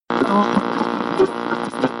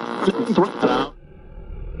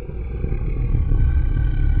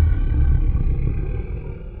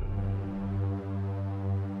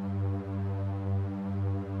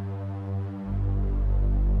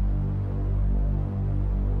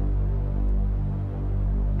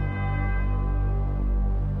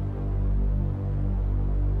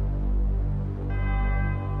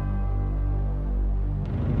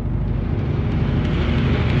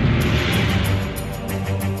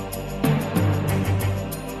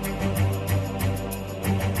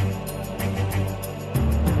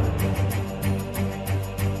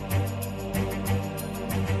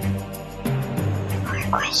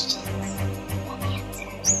Questions and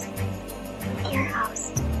answers. With your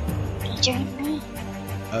host, Adrian Lee.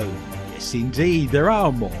 Oh, yes indeed, there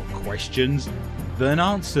are more questions than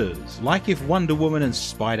answers. Like if Wonder Woman and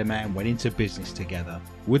Spider-Man went into business together,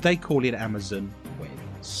 would they call it Amazon Web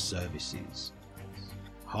Services?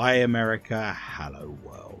 Hi America, hello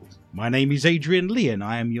world. My name is Adrian Lee and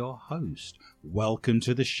I am your host. Welcome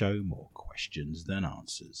to the show More Questions Than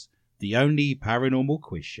Answers, the only paranormal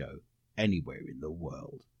quiz show anywhere in the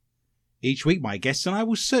world. Each week my guests and I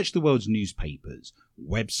will search the world's newspapers,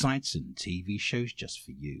 websites and TV shows just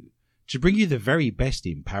for you, to bring you the very best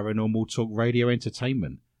in paranormal talk radio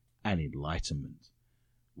entertainment and enlightenment.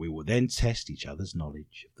 We will then test each other's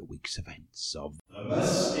knowledge of the week's events of the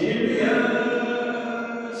mysterious,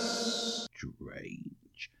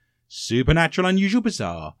 strange, supernatural, unusual,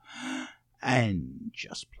 bizarre, and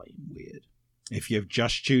just plain weird. If you have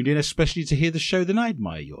just tuned in especially to hear the show, then I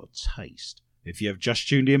admire your taste. If you have just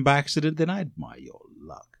tuned in by accident, then I admire your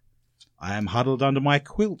luck. I am huddled under my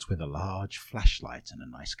quilt with a large flashlight and a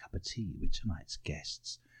nice cup of tea with tonight's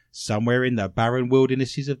guests, somewhere in the barren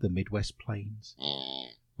wildernesses of the Midwest Plains,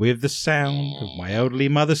 with the sound of my elderly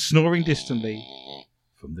mother snoring distantly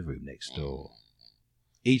from the room next door.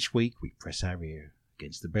 Each week we press our ear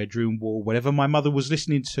against the bedroom wall, whatever my mother was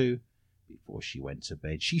listening to before she went to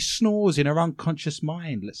bed. She snores in her unconscious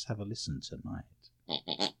mind. Let's have a listen tonight.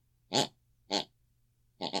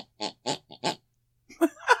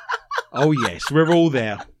 Oh yes, we're all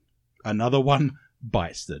there. Another one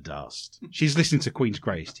bites the dust. She's listening to Queen's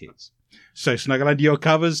greatest hits. So snuggle under your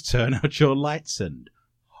covers, turn out your lights and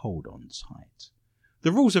hold on tight.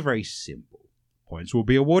 The rules are very simple. Points will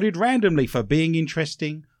be awarded randomly for being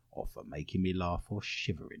interesting or for making me laugh or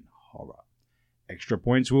shiver in horror. Extra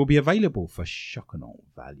points will be available for shock and awe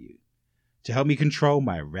value. To help me control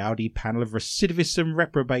my rowdy panel of recidivists and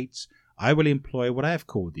reprobates, I will employ what I have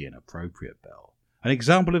called the inappropriate bell. An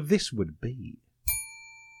example of this would be: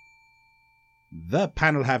 the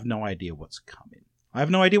panel have no idea what's coming. I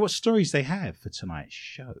have no idea what stories they have for tonight's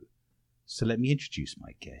show. So let me introduce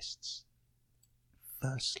my guests.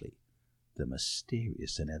 Firstly, the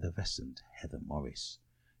mysterious and effervescent Heather Morris.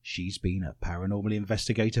 She's been a paranormal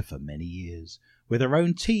investigator for many years, with her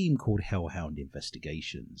own team called Hellhound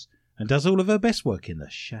Investigations, and does all of her best work in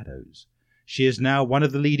the shadows. She is now one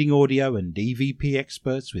of the leading audio and DVP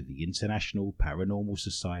experts with the International Paranormal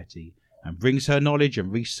Society, and brings her knowledge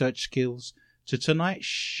and research skills to tonight's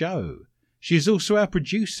show. She is also our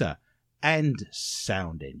producer and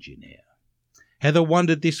sound engineer. Heather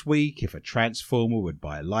wondered this week if a transformer would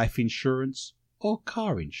buy life insurance or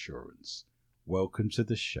car insurance. Welcome to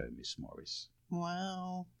the show, Miss Morris.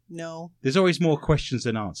 Wow. No. There's always more questions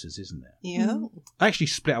than answers, isn't there? Yeah. I actually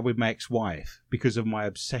split up with my ex-wife because of my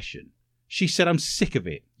obsession. She said, I'm sick of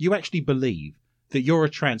it. You actually believe that you're a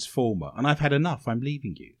transformer and I've had enough. I'm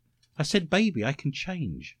leaving you. I said, baby, I can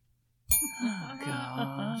change. Oh,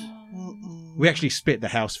 God. We actually split the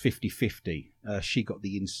house 50-50. She got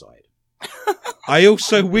the inside. I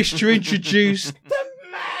also wish to introduce the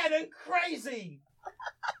mad and crazy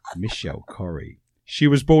Michelle Corrie. She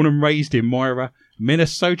was born and raised in Moira,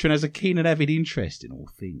 Minnesota, and has a keen and avid interest in all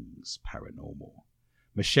things paranormal.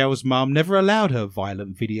 Michelle's mum never allowed her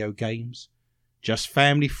violent video games, just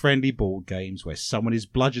family-friendly board games where someone is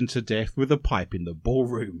bludgeoned to death with a pipe in the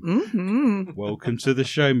ballroom. Mm-hmm. Welcome to the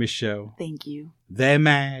show, Michelle. Thank you. They're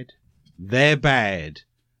mad, they're bad,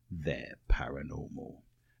 they're paranormal.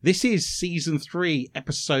 This is Season 3,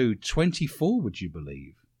 Episode 24, would you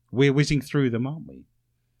believe? We're whizzing through them, aren't we?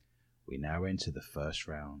 We now enter the first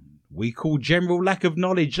round. We call General Lack of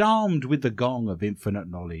Knowledge, armed with the gong of infinite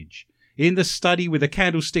knowledge, in the study with the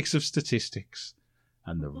candlesticks of statistics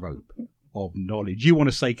and the rope of knowledge. You want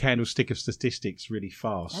to say candlestick of statistics really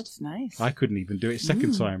fast. That's nice. I couldn't even do it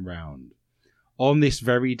second time round. On this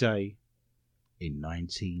very day, in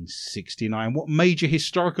 1969, what major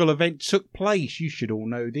historical event took place? You should all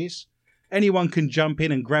know this. Anyone can jump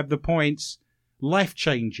in and grab the points.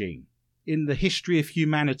 Life-changing in the history of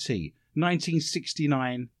humanity.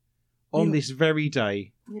 1969, on this very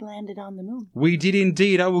day. We landed on the moon. We did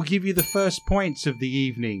indeed. I will give you the first points of the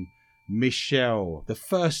evening, Michelle. The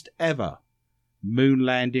first ever moon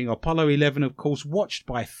landing. Apollo 11, of course, watched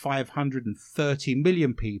by 530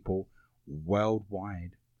 million people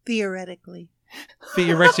worldwide. Theoretically.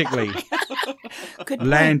 Theoretically. Good point.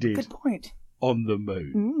 Landed. Good point. On the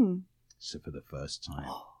moon. Mm. So for the first time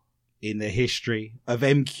in the history of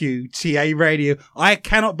MQTA radio, I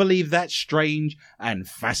cannot believe that strange and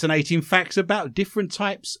fascinating facts about different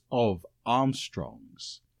types of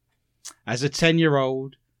Armstrongs. As a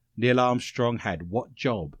 10-year-old, Neil Armstrong had what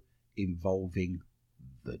job involving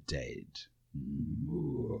the dead?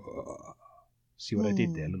 See what I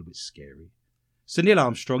did there? A little bit scary. So Neil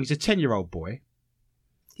Armstrong, he's a 10-year-old boy.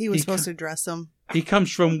 He was supposed to dress them. He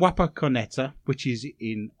comes from Wapakoneta, which is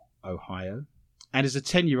in Ohio. And as a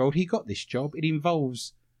 10-year-old, he got this job. It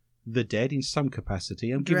involves the dead in some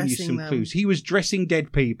capacity. I'm giving you some clues. He was dressing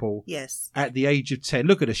dead people. Yes. At the age of 10.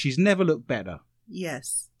 Look at her. She's never looked better.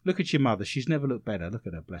 Yes. Look at your mother. She's never looked better. Look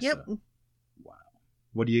at her. Bless her. Wow.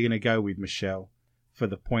 What are you going to go with, Michelle, for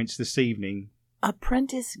the points this evening?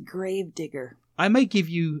 Apprentice gravedigger. I may give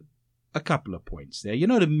you a couple of points there. You're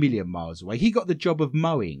not a million miles away. He got the job of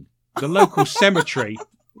mowing the local cemetery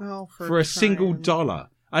for a single $1.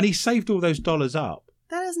 And he saved all those dollars up.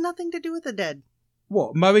 That has nothing to do with the dead.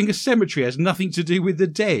 What? Mowing a cemetery has nothing to do with the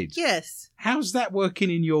dead? Yes. How's that working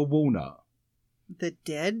in your walnut? The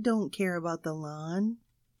dead don't care about the lawn.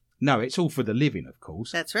 No, it's all for the living, of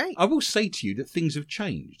course. That's right. I will say to you that things have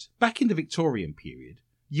changed. Back in the Victorian period,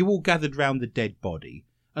 you all gathered round the dead body,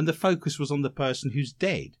 and the focus was on the person who's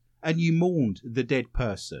dead. And you mourned the dead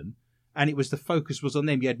person, and the focus was on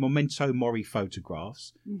them. You had memento mori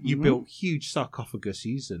photographs. Mm-hmm. You built huge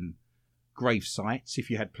sarcophaguses and grave sites,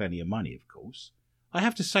 if you had plenty of money, of course. I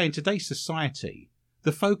have to say, in today's society,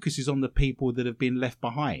 the focus is on the people that have been left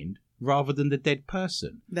behind rather than the dead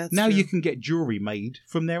person. Now you can get jewellery made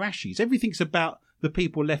from their ashes. Everything's about the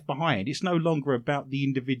people left behind. It's no longer about the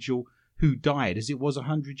individual who died as it was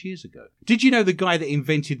 100 years ago. Did you know the guy that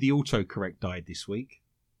invented the autocorrect died this week?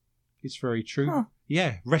 It's very true. Huh.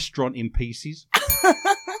 Yeah, restaurant in pieces.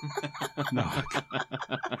 No.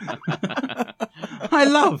 I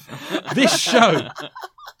love this show.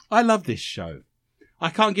 I love this show. I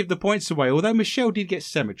can't give the points away, although Michelle did get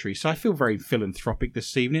cemetery, so I feel very philanthropic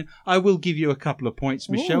this evening. I will give you a couple of points,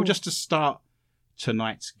 Michelle, just to start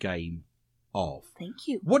tonight's game off. Thank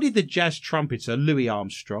you. What did the jazz trumpeter Louis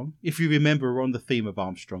Armstrong, if you remember, we're on the theme of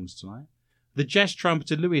Armstrongs tonight, the jazz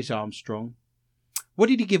trumpeter Louis Armstrong, what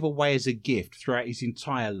did he give away as a gift throughout his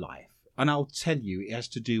entire life? And I'll tell you, it has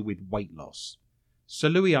to do with weight loss. So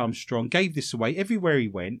Louis Armstrong gave this away everywhere he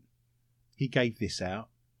went. He gave this out.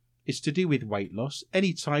 It's to do with weight loss.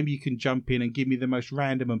 Anytime you can jump in and give me the most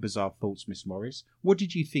random and bizarre thoughts, Miss Morris. What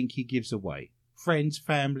did you think he gives away? Friends,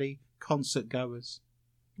 family, concert goers?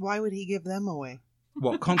 Why would he give them away?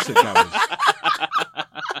 What, concert goers?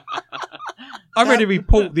 I read a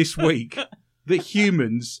report this week that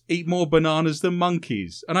humans eat more bananas than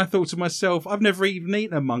monkeys. And I thought to myself, I've never even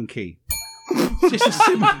eaten a monkey. Just a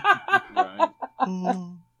simple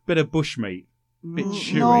bit of bushmeat. Bit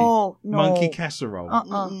chewy. No. Monkey casserole.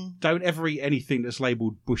 Uh-uh. Don't ever eat anything that's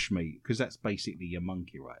labelled bushmeat, because that's basically your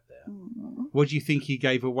monkey right there. What do you think he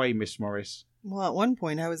gave away, Miss Morris? Well, at one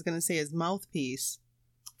point I was going to say his mouthpiece.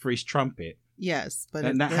 For his trumpet? Yes. But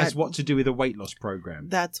and that has what to do with a weight loss program?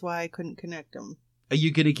 That's why I couldn't connect them. Are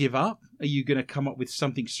you going to give up? Are you going to come up with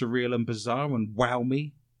something surreal and bizarre and wow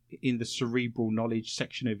me in the cerebral knowledge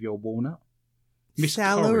section of your walnut?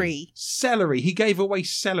 Celery. Celery. He gave away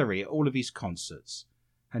celery at all of his concerts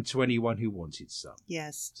and to anyone who wanted some.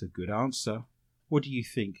 Yes. It's a good answer. What do you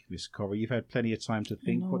think, Miss Corrie? You've had plenty of time to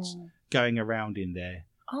think. What's going around in there?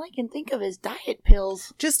 All I can think of is diet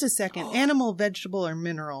pills. Just a second. Animal, vegetable, or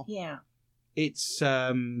mineral? Yeah. It's,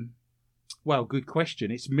 well, good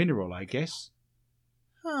question. It's mineral, I guess.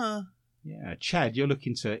 Huh. Yeah. Chad, you're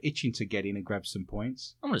itching to get in and grab some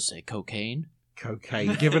points. I'm going to say cocaine.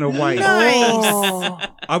 Cocaine given away. Nice.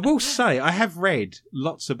 I will say, I have read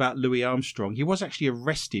lots about Louis Armstrong. He was actually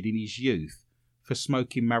arrested in his youth for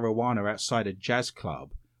smoking marijuana outside a jazz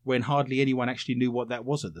club when hardly anyone actually knew what that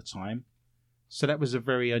was at the time. So that was a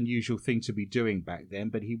very unusual thing to be doing back then,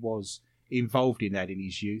 but he was involved in that in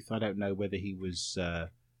his youth. I don't know whether he was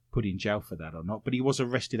put in jail for that or not, but he was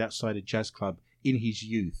arrested outside a jazz club in his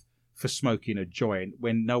youth for smoking a joint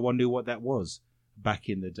when no one knew what that was back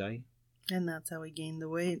in the day. And that's how he gained the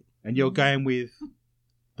weight. And you're going with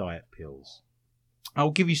diet pills.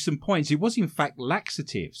 I'll give you some points. It was, in fact,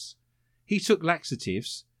 laxatives. He took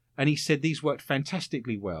laxatives, and he said these worked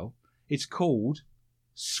fantastically well. It's called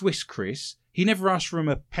Swiss Chris. He never asked for him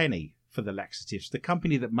a penny for the laxatives. The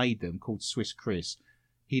company that made them, called Swiss Chris,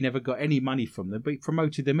 he never got any money from them, but he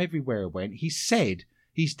promoted them everywhere he went. He said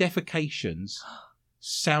his defecations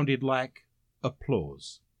sounded like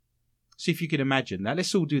applause. See if you can imagine that.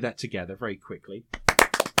 Let's all do that together very quickly.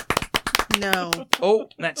 No. Oh,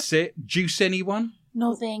 that's it. Juice anyone?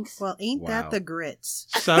 No thanks. Well, ain't Wow. that the grits?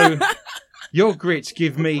 So, your grits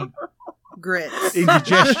give me Grits.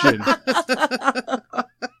 indigestion.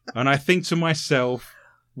 And I think to myself,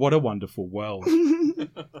 what a wonderful world.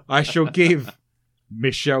 I shall give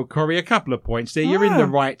Michelle Corrie a couple of points there. You're in the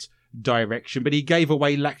right direction, but he gave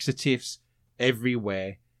away laxatives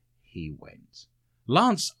everywhere he went.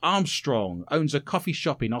 Lance Armstrong owns a coffee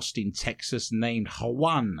shop in Austin, Texas named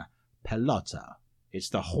Juan Pelota. It's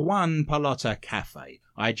the Juan Pelota Cafe.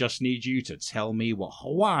 I just need you to tell me what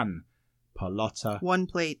Juan Pelota One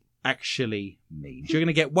plate. actually means. You're going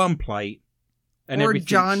to get one plate. And Or everything's-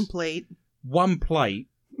 John plate. One plate.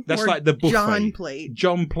 That's Or like the buffet. John plate.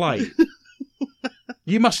 John Plate.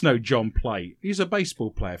 You must know John Plate. He's a baseball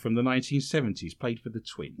player from the 1970s, played for the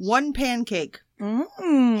Twins. One pancake.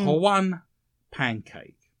 One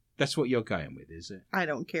pancake. That's what you're going with, is it? I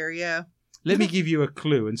don't care, yeah. Let me give you a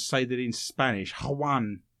clue and say that in Spanish,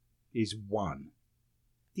 Juan is one.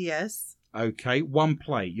 Yes. Okay, one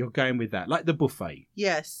plate. You're going with that. Like the buffet.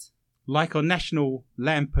 Yes. Like on National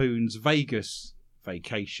Lampoon's Vegas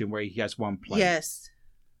vacation where he has one plate. Yes.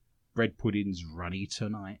 Bread pudding's runny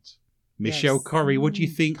tonight. Michelle Yes. Corrie, what do you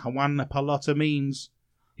think Juan Pelota means?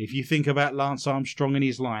 If you think about Lance Armstrong and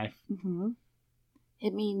his life. Mm-hmm.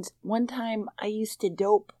 It means one time I used to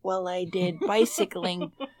dope while I did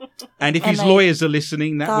bicycling. And if And his I lawyers are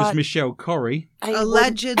listening, that was thought- Michelle Corrie. I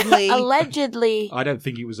Allegedly. Allegedly. I don't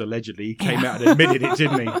think it was allegedly. He came out and admitted it,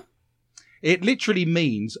 didn't he? It literally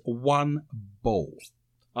means one ball.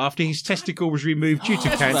 After his testicle was removed due to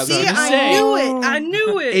That's what I was cancer See, gonna I say. knew it. I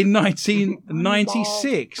knew it. in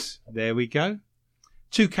 1996. There we go.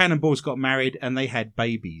 Two cannonballs got married and they had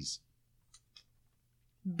babies.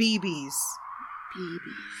 BBs. BB.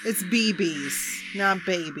 It's BBs, not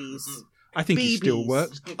babies. I think it still Babies.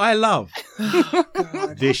 works. I love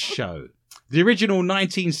God. this show. The original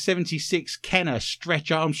 1976 Kenner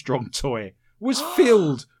Stretch Armstrong toy was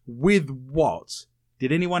filled with what?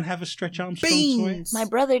 Did anyone have a Stretch Armstrong toy? Beans. My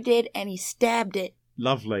brother did, and he stabbed it.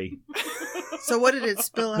 Lovely. So what did it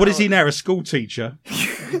spill out? What is he now, a school teacher?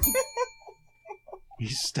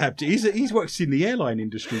 He's stabbed it. He works in the airline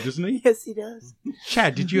industry, doesn't he? Yes, he does.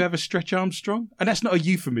 Chad, did you have a Stretch Armstrong? And that's not a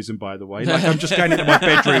euphemism, by the way. Like, I'm just going into my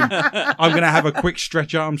bedroom. I'm going to have a quick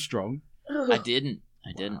Stretch Armstrong. I didn't.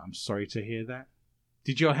 I'm sorry to hear that.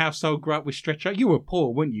 Did your household grow up with Stretch Armstrong? You were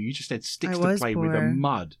poor, weren't you? You just had sticks I to was play with and poor.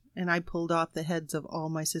 mud. And I pulled off the heads of all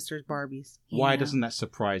my sister's Barbies. Why Yeah. doesn't that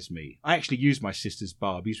surprise me? I actually used my sister's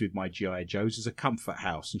Barbies with my G.I. Joes as a comfort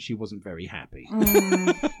house, and she wasn't very happy.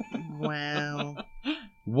 Wow.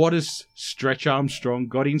 What has Stretch Armstrong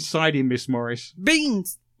got inside him, Miss Morris?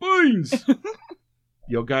 Beans. Beans!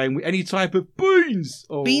 You're going with any type of beans?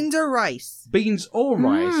 Or Beans or rice. Beans or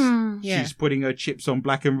rice? Mm. Yeah. She's putting her chips on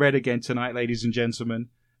black and red again tonight, ladies and gentlemen.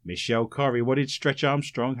 Michelle Corrie, what did Stretch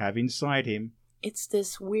Armstrong have inside him? It's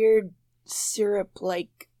this weird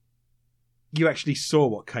syrup-like. You actually saw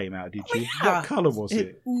what came out, did you? yeah. What colour was it?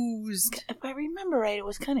 It oozed. If I remember right, it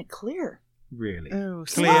was kind of clear. Really? Oh,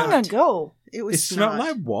 It's Clear. long ago. It was It smelled snot.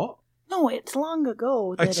 like what? No, it's long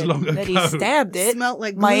ago that, It's long that he ago. stabbed It it. smelled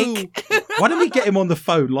like Mike. glue. Why don't we get him on the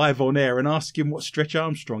phone live on air and ask him what Stretch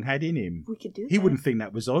Armstrong had in him? We could do that. He wouldn't think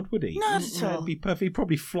that was odd, would he? Not Mm, at all. It'd be perfect. He's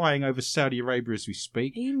probably flying over Saudi Arabia as we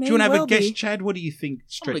speak. He Do may you want to have well a guess, be. Chad? What do you think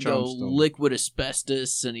Probably Stretch go Armstrong? liquid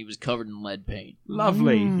asbestos, and he was covered in lead paint.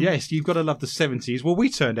 Lovely. Mm. Yes, you've got to love the 70s. Well, we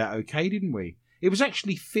turned out okay, didn't we? It was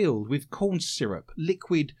actually filled with corn syrup,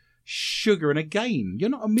 liquid sugar, and again, you're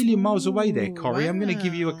not a million miles away there, Ooh, Corrie. I'm going to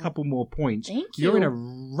give you a wow. couple more points. Thank You're in you.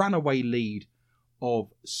 a runaway lead of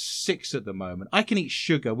 6 at the moment. I can eat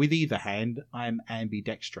sugar with either hand. I am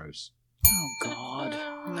ambidextrous. Oh, God.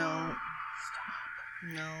 No.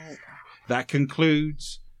 No. That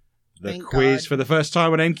concludes the Thank quiz God. for the first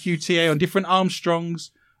time on MQTA on different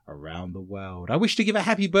Armstrongs around the world. I wish to give a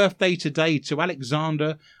happy birthday today to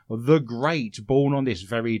Alexander the Great, born on this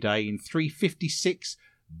very day in 356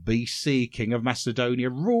 BC, King of Macedonia,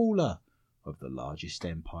 ruler of the largest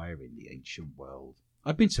empire in the ancient world.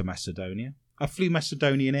 I've been to Macedonia. I flew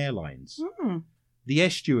Macedonian Airlines. Mm. The air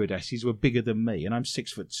stewardesses were bigger than me, and I'm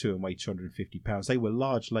 6'2" and weigh 250 pounds. They were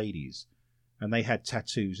large ladies, and they had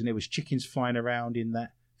tattoos, and there was chickens flying around in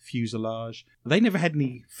that fuselage. They never had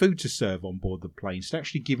any food to serve on board the plane, so they're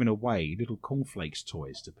actually giving away little cornflakes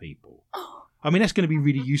toys to people. I mean, that's going to be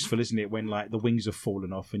really useful, isn't it, when like the wings have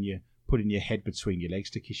fallen off and you're putting your head between your legs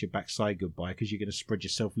to kiss your backside goodbye because you're going to spread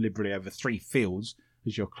yourself liberally over 3 fields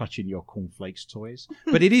as you're clutching your cornflakes toys.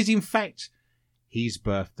 But it is, in fact, his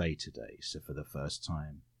birthday today. So for the first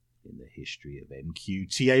time in the history of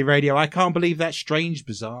MQTA Radio, I can't believe that strange,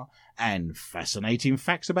 bizarre, and fascinating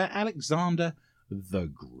facts about Alexander the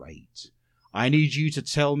Great. I need you to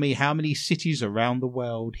tell me how many cities around the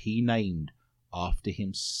world he named after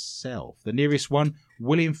himself. The nearest one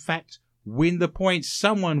will, in fact, win the points.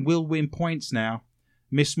 Someone will win points now.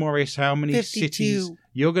 Miss Morris, how many 52. cities?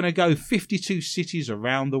 You're going to go 52 cities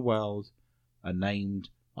around the world are named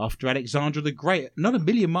after Alexander the Great. Not a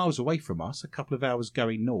million miles away from us, a couple of hours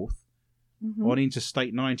going north on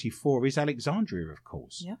Interstate 94 is Alexandria, of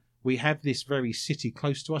course. Yeah. We have this very city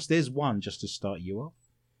close to us. There's one just to start you off.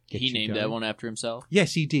 He named that one after himself?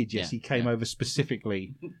 Yes, he did. Yes, Yeah, he came yeah. over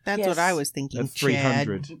specifically That's Yes. what I was thinking. at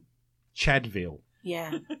 300. Chadville.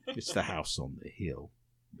 Yeah. It's the house on the hill.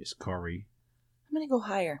 Miss Corrie. I'm going to go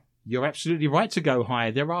higher. You're absolutely right to go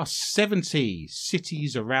higher. There are 70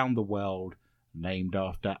 cities around the world named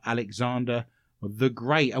after Alexander the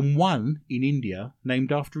Great, and one in India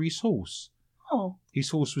named after his horse. Oh. His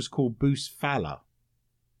horse was called Busfala.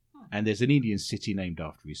 And there's an Indian city named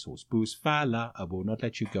after his horse. Busfala, I will not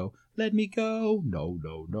let you go. Let me go. No,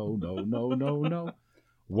 no, no, no, no, no, no.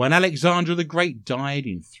 When Alexander the Great died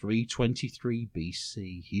in 323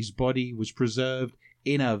 BC, his body was preserved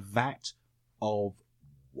in a vat of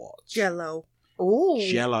what? Jello. Oh.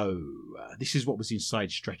 Jello. This is what was inside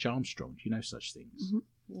Stretch Armstrong. Do you know such things?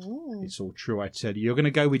 Mm. It's all true, I tell you. You're going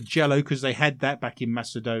to go with Jello because they had that back in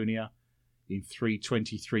Macedonia in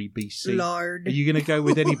 323 BC. Lard. Are you going to go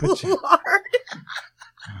with any particular? Lard.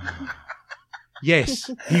 Yes,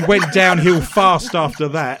 he went downhill fast after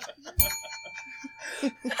that.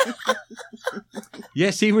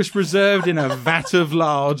 Yes, he was preserved in a vat of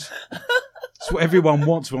lard. That's what everyone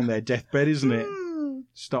wants on their deathbed, isn't it?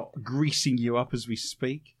 Start greasing you up as we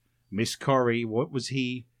speak. Miss Corrie, what was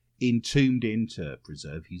he entombed in to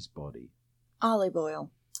preserve his body? Olive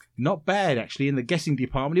oil. Not bad, actually, in the guessing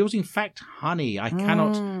department. It was, in fact, honey. I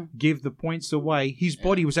cannot give the points away. His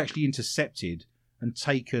body was actually intercepted and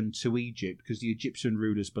taken to Egypt because the Egyptian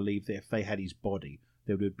rulers believed that if they had his body,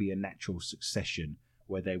 there would be a natural succession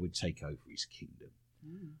where they would take over his kingdom.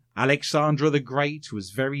 Alexander the Great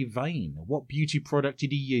was very vain. What beauty product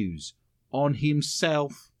did he use? On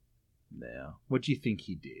himself? Now, what do you think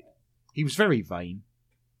he did? He was very vain.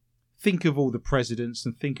 Think of all the presidents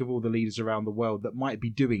and think of all the leaders around the world that might be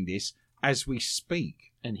doing this as we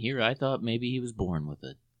speak. And here I thought maybe he was born with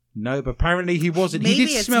it. No, but apparently he wasn't. Maybe He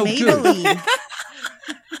did it's smell good. Maybelline.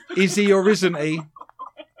 Is he or isn't he?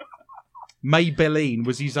 Maybelline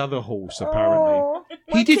was his other horse, apparently. Oh,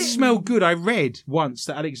 He did smell good. I read once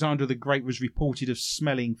that Alexander the Great was reported of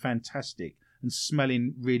smelling fantastic and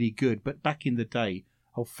smelling really good. But back in the day,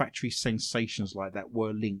 olfactory sensations like that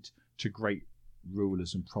were linked to great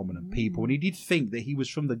rulers and prominent people. And he did think that he was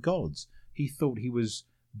from the gods. He thought he was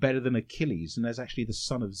better than Achilles and as actually the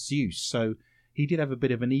son of Zeus. So he did have a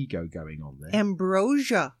bit of an ego going on there.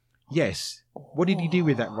 Ambrosia Yes. What did he do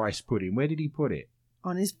with that rice pudding? Where did he put it?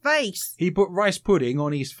 on his face. He put rice pudding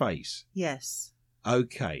on his face. Yes.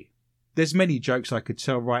 Okay. There's many jokes I could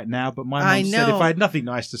tell right now, but my I mum said know. if I had nothing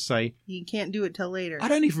nice to say, You can't do it till later. I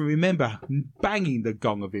don't even remember banging the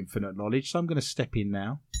gong of infinite knowledge, so I'm going to step in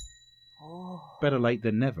now. Oh. Better late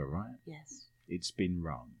than never, right? Yes. It's been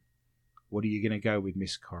rung. What are you going to go with,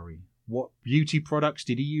 Miss Corrie? What beauty products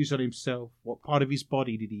did he use on himself? What part of his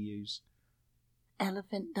body did he use?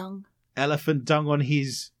 Elephant dung. Elephant dung on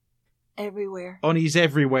his Everywhere.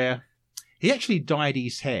 everywhere. He actually dyed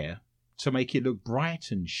his hair to make it look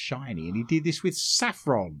bright and shiny, and he did this with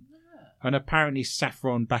saffron. And apparently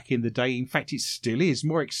saffron back in the day, in fact it still is,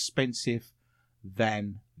 more expensive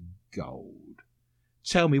than gold.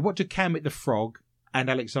 Tell me, what do Kermit the Frog and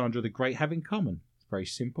Alexander the Great have in common? Very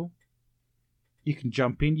simple. You can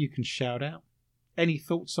jump in, you can shout out. Any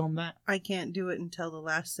thoughts on that? I can't do it until the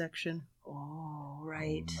last section. Oh,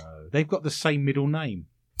 right. Oh, no. They've got the same middle name.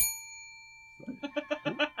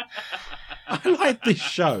 I like this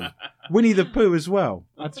show. Winnie the Pooh as well.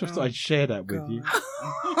 I just thought I'd share that with you.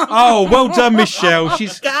 Oh, well done, Michelle.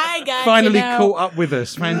 She's I got finally you now. caught up with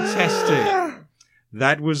us. Fantastic.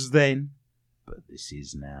 That was then, but this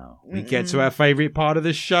is now. We get to our favourite part of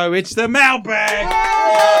the show. It's the mailbag.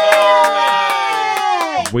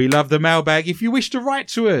 We love the mailbag. If you wish to write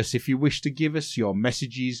to us, if you wish to give us your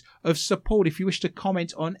messages of support, if you wish to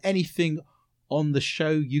comment on anything on the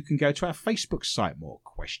show, you can go to our Facebook site, More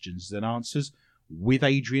Questions Than Answers with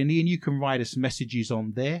Adrian Lee, and you can write us messages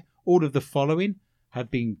on there. All of the following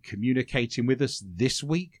have been communicating with us this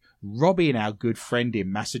week. Robin, our good friend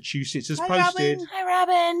in Massachusetts, has posted. Robin. Hi,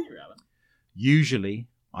 Robin. Usually,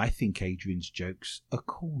 I think Adrian's jokes are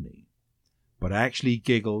corny, but I actually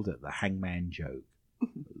giggled at the hangman joke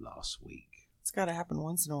last week. It's got to happen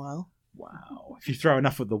once in a while. Wow. If you throw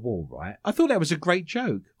enough at the wall, right? I thought that was a great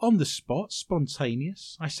joke. On the spot,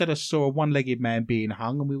 spontaneous. I said I saw a one-legged man being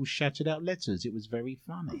hung and we all shouted out letters. It was very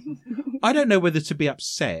funny. I don't know whether to be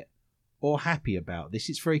upset or happy about this.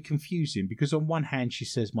 It's very confusing because on one hand she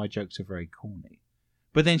says my jokes are very corny,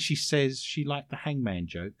 but then she says she liked the hangman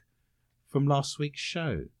joke from last week's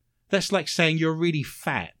show. That's like saying you're really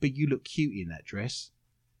fat but you look cute in that dress.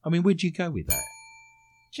 I mean, where'd you go with that?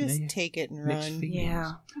 Just take it and Mixed run. feelings.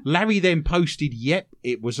 Yeah. Larry then posted, yep,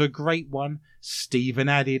 it was a great one. Stephen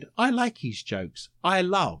added, I like his jokes. I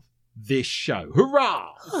love this show.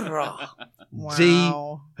 Hurrah! Wow.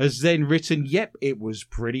 D has then written, yep, it was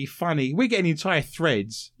pretty funny. We're getting entire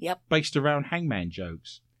threads Yep. based around hangman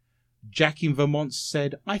jokes. Jack in Vermont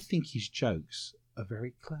said, I think his jokes are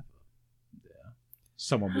very clever. Yeah.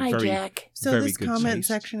 Someone with Hi, very, Jack. So very this good comment taste.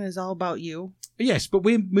 section is all about you. Yes, but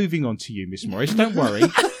we're moving on to you, Miss Morris. Don't worry.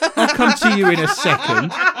 I'll come to you in a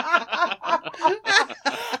second.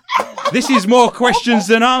 This is More Questions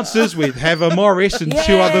Than Answers with Heather Morris and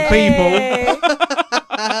two other people.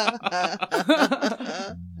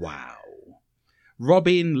 Wow.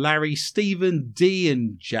 Robin, Larry, Stephen, Dee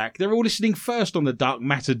and Jack, they're all listening first on the Dark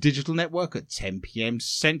Matter Digital Network at 10 p.m.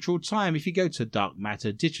 Central Time. If you go to Dark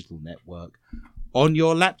Matter Digital Network on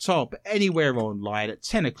your laptop, anywhere online at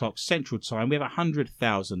 10 o'clock Central Time, we have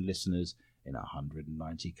 100,000 listeners in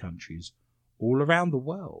 190 countries all around the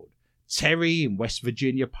world. Terry in West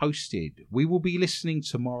Virginia posted, we will be listening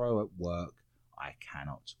tomorrow at work. I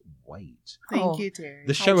cannot wait. Thank you, Terry.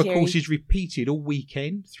 The show, Hi, of course, Terry. is repeated all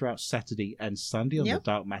weekend throughout Saturday and Sunday on Yep.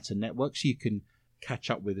 the Dark Matter Network, so you can catch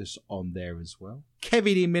up with us on there as well.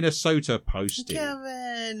 Kevin in Minnesota posted,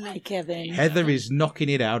 Kevin. Hi, Kevin. Heather is knocking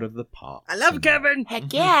it out of the park. I love tonight. Kevin.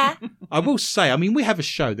 Heck yeah. I will say, I mean, we have a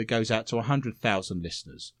show that goes out to 100,000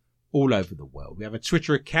 listeners all over the world. We have a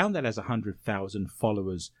Twitter account that has 100,000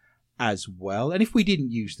 followers as well. And if we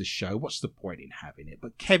didn't use the show, what's the point in having it?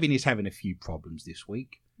 But Kevin is having a few problems this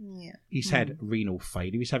week. Yeah. He's had renal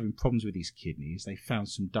failure. He's having problems with his kidneys. They found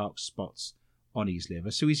some dark spots on his liver.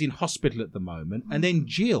 So he's in hospital at the moment. And then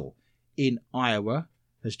Jill in Iowa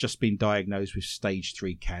has just been diagnosed with stage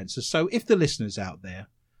 3 cancer. So if the listeners out there,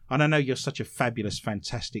 and I know you're such a fabulous,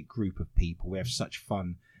 fantastic group of people, we have such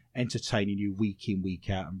fun entertaining you week in, week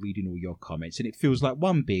out and reading all your comments. And it feels like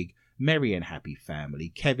one big, merry and happy family.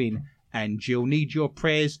 Kevin and Jill need your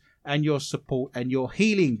prayers and your support and your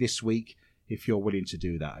healing this week. If you're willing to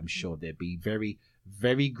do that, I'm sure they'd be very,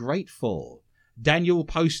 very grateful. Daniel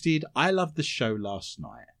posted, I loved the show last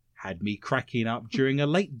night. Had me cracking up during a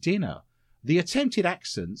late dinner. The attempted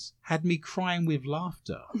accents had me crying with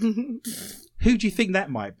laughter. Who do you think that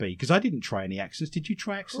might be? Because I didn't try any accents. Did you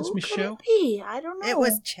try accents, Who could Michelle? it be? I don't know. It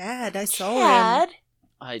was Chad. I saw Chad. him.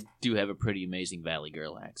 I do have a pretty amazing Valley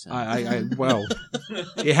Girl accent. Well,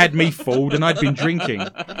 it had me fooled and I'd been drinking.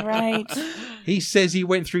 Right. He says he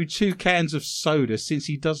went through 2 cans of soda since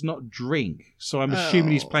he does not drink. So I'm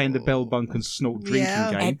assuming he's playing the bell bunk and snort drinking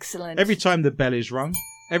Yeah. game. Excellent. Every time the bell is rung,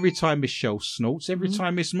 every time Michelle snorts, every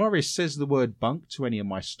time Miss Morris says the word bunk to any of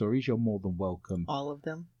my stories, you're more than welcome All of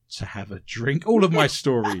them. to have a drink. All of my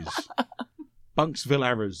stories. Bunksville,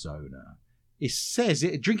 Arizona. It says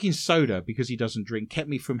drinking soda because he doesn't drink kept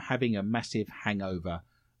me from having a massive hangover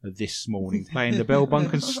this morning. Playing the bell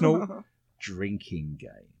bunk and snort drinking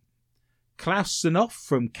game. Klaus Sanoff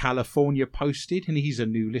from California posted, and he's a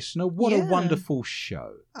new listener. What a Yeah. wonderful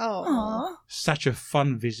show. Oh. Aw. Such a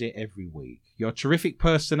fun visit every week. Your terrific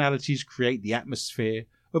personalities create the atmosphere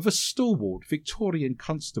of a stalwart Victorian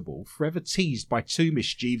constable forever teased by 2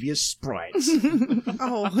 mischievous sprites.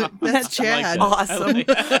 Oh, that's Chad. Awesome.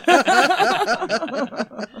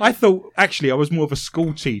 I thought, actually, I was more of a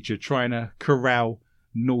school teacher trying to corral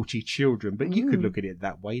naughty children, but you could look at it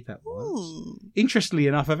that way. That works. Interestingly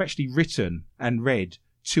enough, I've actually written and read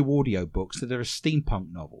 2 audiobooks that are a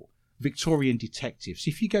steampunk novel, Victorian Detective. So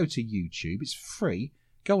if you go to YouTube, it's free.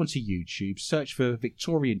 Go onto YouTube, search for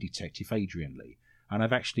Victorian Detective Adrian Lee. And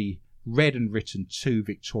I've actually read and written 2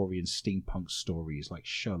 Victorian steampunk stories like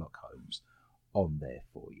Sherlock Holmes on there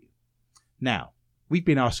for you. Now, we've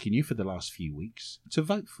been asking you for the last few weeks to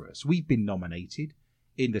vote for us. We've been nominated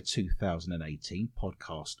in the 2018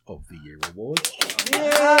 Podcast of the Year Award.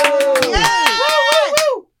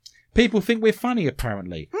 People think we're funny,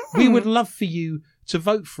 apparently. We would love for you to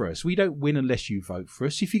vote for us. We don't win unless you vote for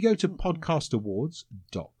us. If you go to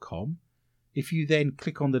podcastawards.com, If you then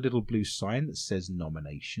click on the little blue sign that says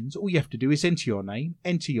nominations, all you have to do is enter your name,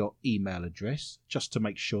 enter your email address, just to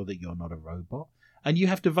make sure that you're not a robot. And you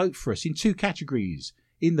have to vote for us in 2 categories.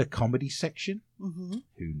 In the comedy section, Mm-hmm.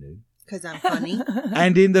 who knew? Because I'm funny.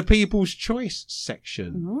 And in the People's Choice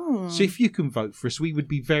section. So if you can vote for us, we would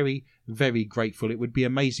be very, very grateful. It would be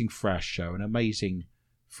amazing for our show and amazing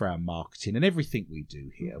for our marketing and everything we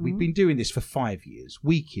do here. We've been doing this for 5 years,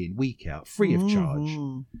 week in, week out, free of charge.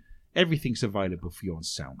 Everything's available for you on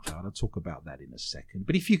SoundCloud. I'll talk about that in a second.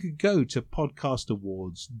 But if you could go to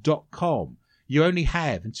podcastawards.com, you only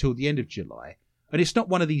have until the end of July. And it's not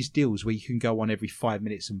one of these deals where you can go on every 5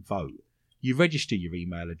 minutes and vote. You register your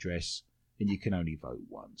email address and you can only vote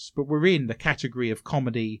once. But we're in the category of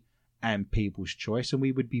comedy and People's Choice, and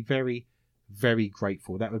we would be very, very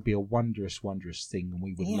grateful. That would be a wondrous, wondrous thing, and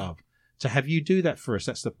we would love to have you do that for us.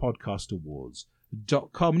 That's the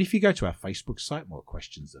podcastawards.com. And if you go to our Facebook site, More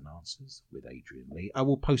Questions Than Answers with Adrian Lee, I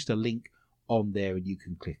will post a link on there and you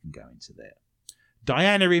can click and go into there.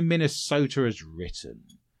 Diana in Minnesota has written,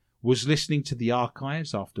 was listening to the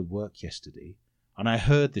archives after work yesterday, and I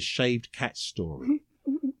heard the shaved cat story.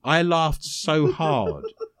 I laughed so hard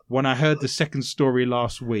when I heard the second story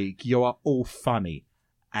last week. You are all funny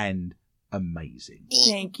and amazing.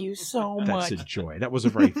 Thank you so much. That's a joy. That was a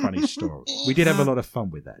very funny story. We did have a lot of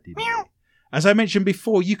fun with that, didn't we? As I mentioned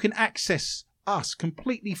before, you can access us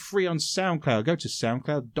completely free on SoundCloud. Go to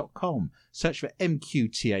soundcloud.com, search for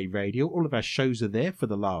MQTA Radio. All of our shows are there for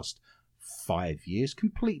the last 5 years,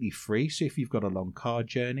 completely free. So if you've got a long car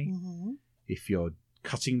journey, if you're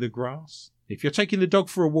cutting the grass, if you're taking the dog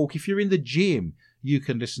for a walk, if you're in the gym, you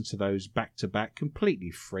can listen to those back to back,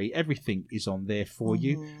 completely free. Everything is on there for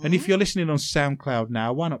you. And if you're listening on SoundCloud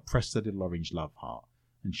now, why not press the little orange love heart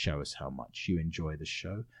and show us how much you enjoy the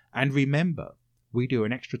show? And remember, we do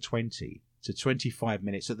an extra 20 to 25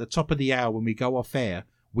 minutes at the top of the hour when we go off air.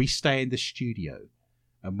 We stay in the studio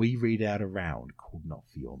and we read out a round called Not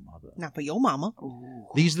For Your Mother. Not for your mama. Ooh.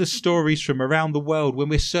 These are the stories from around the world when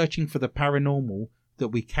we're searching for the paranormal that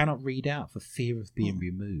we cannot read out for fear of being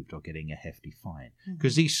removed or getting a hefty fine.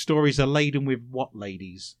 Because these stories are laden with what,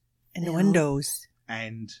 ladies? Innuendos.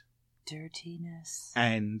 And Dirtiness.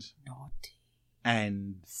 and Naughty.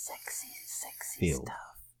 and Sexy Feel. stuff.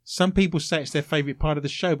 some people say it's their favourite part of the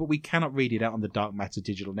show, but we cannot read it out on the Dark Matter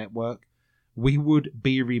Digital Network. We would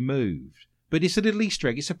be removed. But it's a little Easter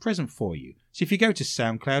egg. It's a present for you. So if you go to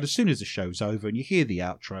SoundCloud, as soon as the show's over and you hear the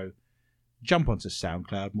outro, jump onto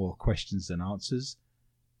SoundCloud, More Questions Than Answers,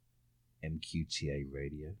 MQTA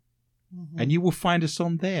Radio. And you will find us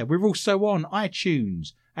on there. We're also on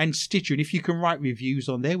iTunes and Stitcher. And if you can write reviews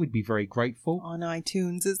on there, we'd be very grateful. On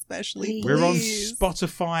iTunes especially. We're on please.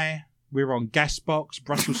 Spotify. We're on Gasbox,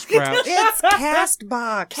 Brussels sprouts. It's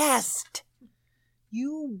Castbox. Cast.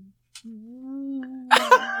 You...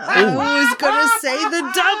 I was going to say the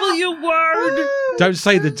W word. Don't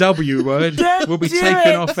say the W word. We'll be do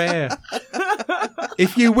taken it. off air.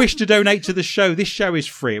 If you wish to donate to the show, this show is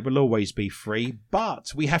free. It will always be free.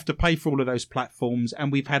 But we have to pay for all of those platforms.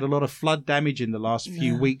 And we've had a lot of flood damage in the last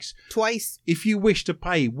few weeks. Twice. If you wish to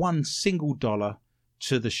pay $1 single to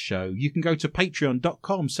the show, you can go to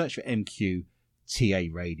patreon.com, search for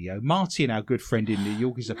MQTA Radio. Martin, our good friend in New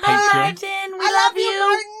York, is a Patreon. Martin, we love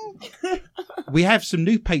you. We have some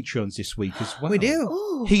new Patreons this week as well. We do.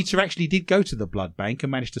 Ooh. Peter actually did go to the blood bank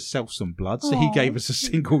and managed to sell some blood, so he gave us $1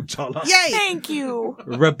 single. Yay! Thank you.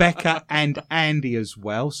 Rebecca and Andy as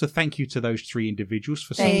well. So thank you to those 3 individuals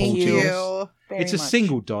for Thank supporting Thank us. you. Very It's $1 much.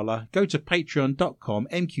 single. Go to patreon.com,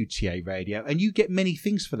 MQTA Radio, and you get many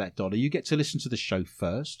things for that dollar. You get to listen to the show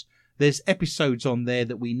first. There's episodes on there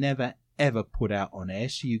that we never, ever put out on air,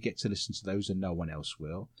 so you get to listen to those and no one else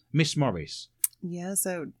will. Miss Morris. Yeah,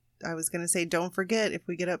 so I was going to say, don't forget, if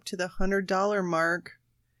we get up to the $100 mark,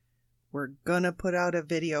 we're going to put out a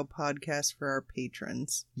video podcast for our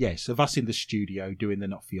patrons. Yes, of us in the studio doing the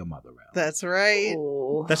Not For Your Mother round. That's right.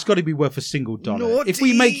 Ooh. That's got to be worth $1 single. Naughty. If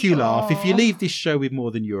we make you laugh, if you Aw. leave this show with more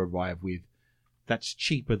than you arrive with, that's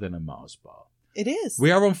cheaper than a Mars bar. It is.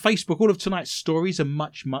 We are on Facebook. All of tonight's stories and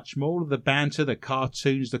much, much more. All of the banter, the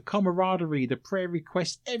cartoons, the camaraderie, the prayer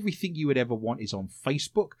requests, everything you would ever want is on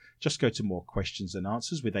Facebook. Just go to More Questions and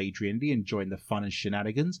Answers with Adrian Lee and join the fun and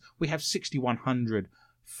shenanigans. We have 6,100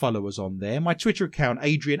 followers on there. My Twitter account,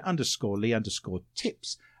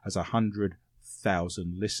 Adrian_Lee_tips, has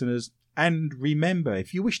 100,000 listeners. And remember,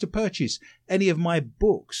 if you wish to purchase any of my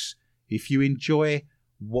books, if you enjoy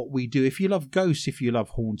what we do, if you love ghosts, if you love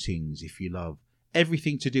hauntings, if you love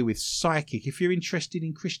everything to do with psychic, if you're interested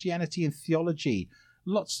in Christianity and theology,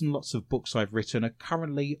 Lots and lots of books I've written are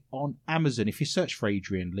currently on Amazon. If you search for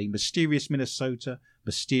Adrian Lee, Mysterious Minnesota,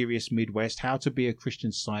 Mysterious Midwest, How to Be a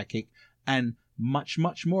Christian Psychic, and much,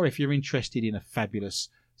 much more if you're interested in a fabulous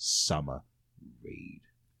summer read.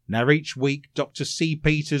 Now, each week, Dr. C.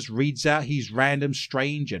 Peters reads out his random,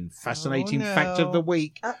 strange, and fascinating fact of the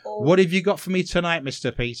week. Uh-oh. What have you got for me tonight,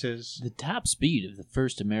 Mr. Peters? The top speed of the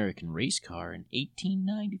first American race car in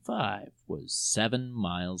 1895 was 7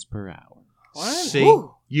 miles per hour. What? See,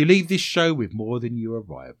 Woo. you leave this show with more than you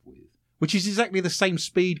arrive with, which is exactly the same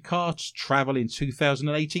speed cars travel in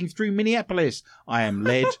 2018 through Minneapolis. I am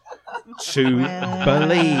led to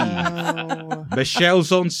believe.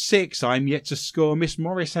 Michelle's on 6. I'm yet to score. Miss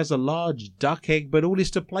Morris has a large duck egg, but all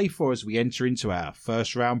is to play for as we enter into our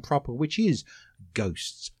first round proper, which is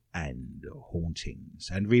Ghosts and Hauntings.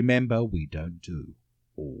 And remember, we don't do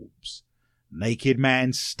orbs. Naked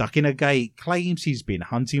man stuck in a gate claims he's been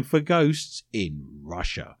hunting for ghosts in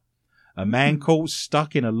Russia. A man caught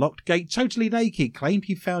stuck in a locked gate totally naked claimed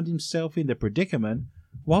he found himself in the predicament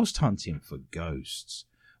whilst hunting for ghosts.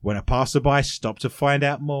 When a passerby stopped to find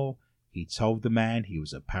out more, he told the man he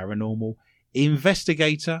was a paranormal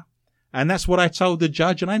investigator. And that's what I told the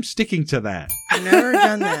judge, and I'm sticking to that. I've never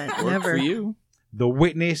done that. Worked Never. for you. The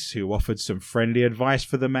witness, who offered some friendly advice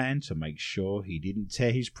for the man to make sure he didn't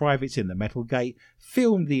tear his privates in the metal gate,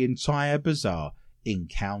 filmed the entire bizarre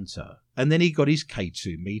encounter. And then he got his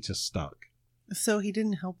K2 meter stuck. So he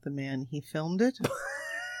didn't help the man. He filmed it.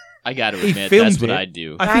 I got to He admit, filmed that's what it. I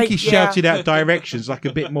do. I think he Yeah. shouted out directions, like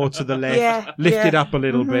a bit more to the left, Yeah, lift yeah. it up a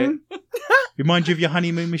little Mhm. bit. Remind you of your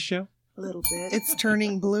honeymoon, Michelle? A little bit. It's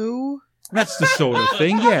turning blue. That's the sort of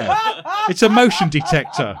thing, yeah. It's a motion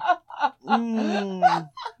detector. Mm.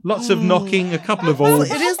 Lots of knocking, a couple of orbs.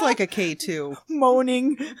 It is like a K2.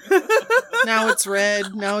 Moaning. Now it's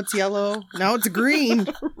red. Now it's yellow. Now it's green.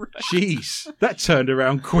 Jeez, that turned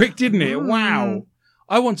around quick, didn't it? Mm. Wow.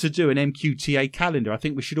 I want to do an MQTA calendar. I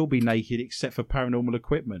think we should all be naked except for paranormal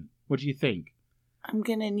equipment. What do you think? I'm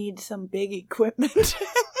gonna need some big equipment.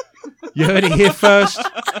 You heard it here first.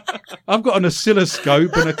 I've got an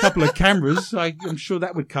oscilloscope and a couple of cameras. I'm sure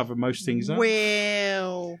that would cover most things up.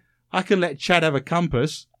 Well. I can let Chad have a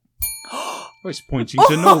compass. Oh, it's pointing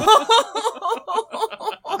to north.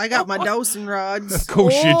 I got my dosing rods. Of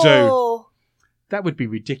course you do. Oh. That would be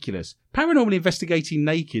ridiculous. Paranormal Investigating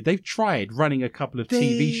Naked, they've tried running a couple of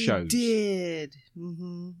TV shows. Did.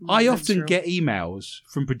 Mm-hmm. I That's often true. get emails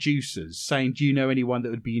from producers saying, do you know anyone that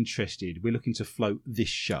would be interested? We're looking to float this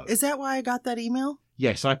show. Is that why I got that email?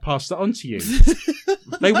 Yes, I passed that on to you.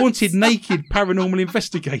 They wanted naked paranormal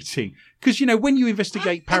investigating. Because, you know, when you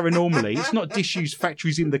investigate paranormally, it's not disused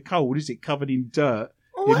factories in the cold, is it? Covered in dirt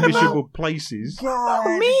What in miserable about places.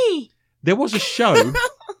 me? There was a show.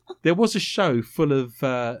 There was a show full of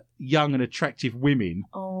young and attractive women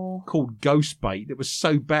Oh. called Ghost Bait that was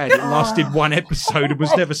so bad it lasted one episode and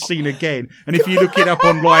was never seen again. And if you look it up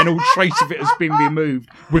online, all trace of it has been removed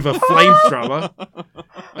with a flamethrower.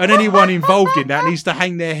 And anyone involved in that needs to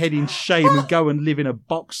hang their head in shame and go and live in a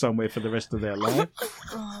box somewhere for the rest of their life.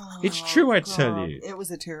 It's true, I tell God. you. It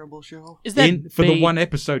was a terrible show. Is that For the bait- one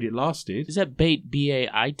episode it lasted. Is that bait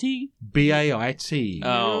BAIT? BAIT.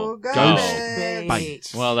 Oh, You got Ghost it.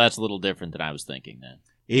 Bait. Well, that's a little different than I was thinking then.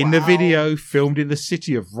 In the Wow. video, filmed in the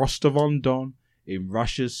city of Rostov-on-Don, in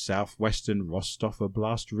Russia's southwestern Rostov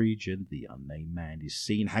Oblast region, the unnamed man is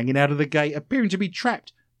seen hanging out of the gate, appearing to be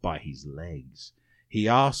trapped by his legs. He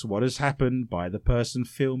asks what has happened by the person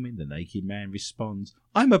filming. The naked man responds,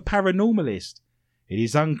 "I'm a paranormalist." It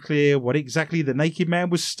is unclear what exactly the naked man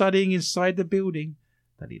was studying inside the building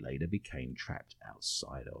that he later became trapped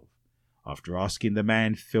outside of. After asking the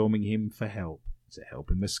man filming him for help, to help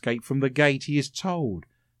him escape from the gate, he is told,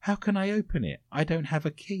 "How can I open it? I don't have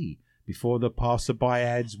a key." Before the passerby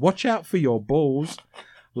adds, "Watch out for your balls."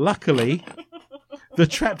 Luckily, the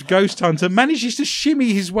trapped ghost hunter manages to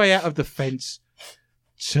shimmy his way out of the fence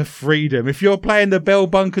to freedom. If you're playing the Bell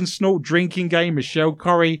Bunk and Snort drinking game, Michelle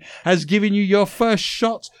Corrie has given you your first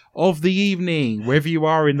shot of the evening. Wherever you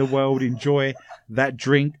are in the world, enjoy that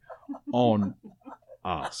drink on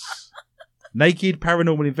us. Naked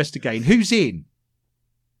paranormal investigating. Who's in?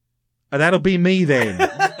 That'll be me then.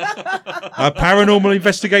 A paranormal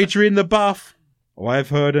investigator in the buff. Oh, I've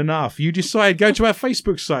heard enough. You decide. Go to our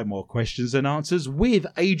Facebook site, More Questions and Answers with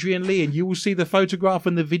Adrian Lee, and you will see the photograph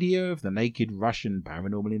and the video of the naked Russian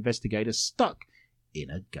paranormal investigator stuck in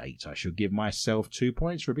a gate. I shall give myself 2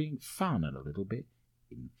 points for being fun and a little bit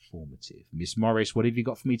informative. Miss Morris, what have you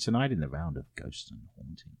got for me tonight in the round of ghosts and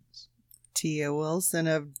hauntings? Tia Wilson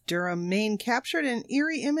of Durham, Maine, captured an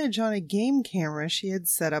eerie image on a game camera she had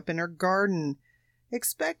set up in her garden.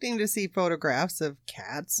 Expecting to see photographs of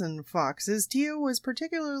cats and foxes, Tia was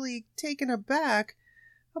particularly taken aback.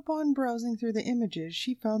 Upon browsing through the images,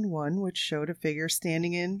 she found one which showed a figure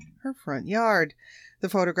standing in her front yard. The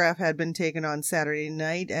photograph had been taken on Saturday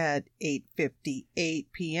night at 8:58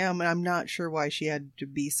 p.m. and I'm not sure why she had to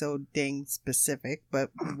be so dang specific,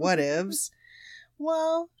 but whatevs.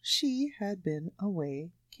 Well, she had been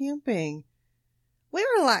away camping. We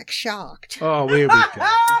were like shocked. Oh, here we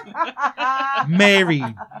go. Mary,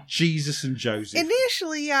 Jesus, and Joseph.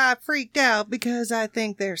 Initially, I freaked out because I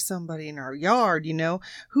think there's somebody in our yard, you know.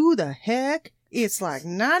 Who the heck? It's like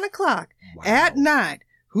 9 o'clock at night.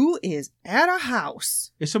 Who is at a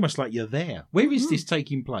house? It's almost like you're there. Where is this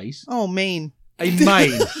taking place? Oh, Maine. In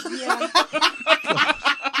Maine. Yeah.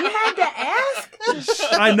 You had to ask?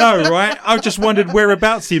 I know, right? I just wondered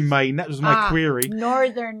whereabouts in Maine. That was my query.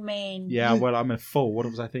 Northern Maine. Yeah, well, I'm a fool. What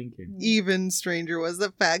was I thinking? Even stranger was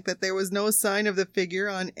the fact that there was no sign of the figure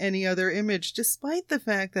on any other image, despite the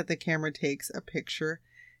fact that the camera takes a picture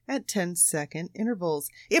at 10-second intervals.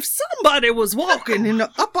 If somebody was walking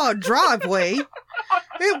up our driveway,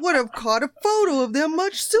 it would have caught a photo of them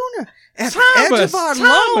much sooner. At the edge of our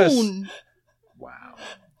lawn. Wow.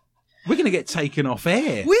 We're going to get taken off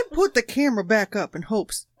air. We put the camera back up in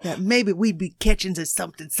hopes that maybe we'd be catching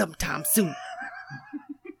something sometime soon.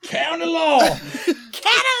 Count the law.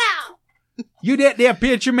 Cat allow! You that there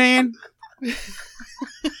picture, man?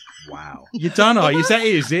 Wow. You done, are you? Is that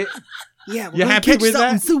it, is it? Yeah, we're You're gonna happy catch with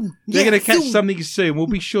something that? soon. They're Yeah, going to catch soon. something soon. We'll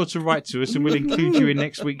be sure to write to us and we'll include you in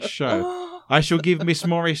next week's show. I shall give Miss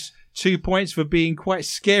Morris 2 points for being quite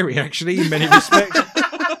scary, actually, in many respects.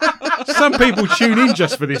 Some people tune in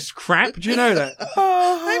just for this crap. Do you know that?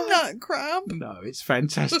 I'm not crap. No, it's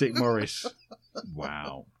fantastic, Morris.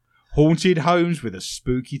 Wow. Haunted homes with a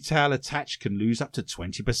spooky tale attached can lose up to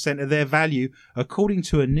 20% of their value, according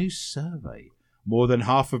to a new survey. More than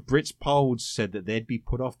half of Brits polled said that they'd be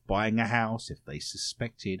put off buying a house if they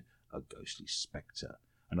suspected a ghostly spectre,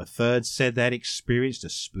 and a third said they'd experienced a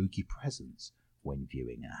spooky presence when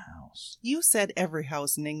viewing a house. You said every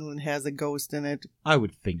house in England has a ghost in it. I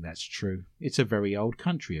would think that's true. It's a very old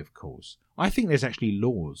country, of course. I think there's actually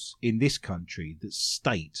laws in this country that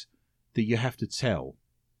state that you have to tell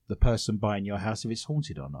the person buying your house if it's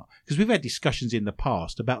haunted or not. Because we've had discussions in the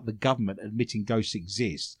past about the government admitting ghosts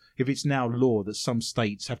exist, if it's now law that some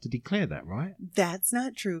states have to declare that, right? That's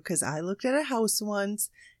not true, because I looked at a house once,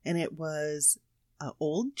 and it was an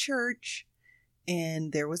old church,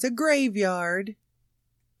 and there was a graveyard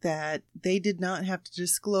that they did not have to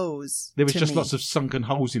disclose. There was to just me. lots of sunken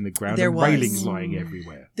holes in the ground There and was. railings lying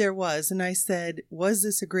everywhere. There was, and I said, was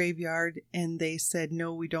this a graveyard? And they said,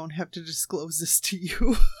 no, we don't have to disclose this to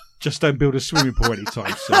you. Just don't build a swimming pool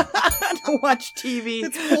anytime soon. Don't watch TV.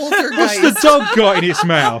 It's What's poltergeist. the dog got in its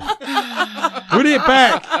mouth? Put it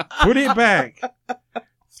back. Put it back.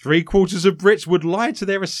 3/4 of Brits would lie to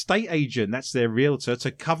their estate agent, that's their realtor, to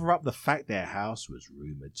cover up the fact their house was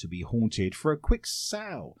rumoured to be haunted for a quick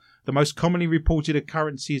sale. The most commonly reported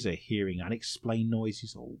occurrences are hearing unexplained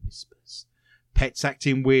noises or whispers, pets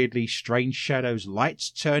acting weirdly, strange shadows, lights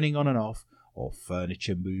turning on and off, or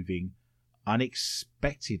furniture moving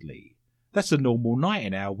unexpectedly. That's a normal night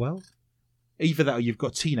in our world. Either that or you've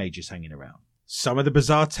got teenagers hanging around. Some of the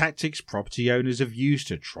bizarre tactics property owners have used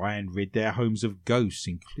to try and rid their homes of ghosts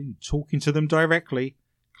include talking to them directly,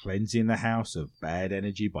 cleansing the house of bad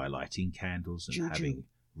energy by lighting candles and Juju. having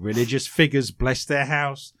religious figures bless their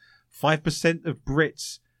house. 5% of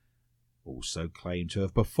Brits also claim to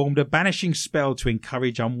have performed a banishing spell to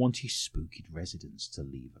encourage unwanted spooky residents to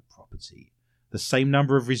leave a property. The same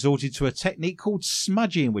number have resorted to a technique called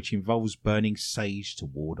smudging, which involves burning sage to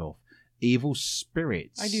ward off evil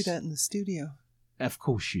spirits. I do that in the studio. Of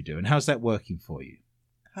course you do. And how's that working for you?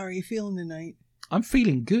 How are you feeling tonight? I'm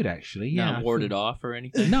feeling good, actually. Yeah, Not warded off or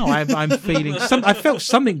anything? No, I'm feeling... I felt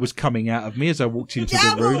something was coming out of me as I walked into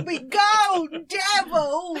the room. be gone,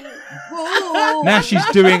 devil! Now she's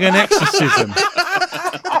doing an exorcism.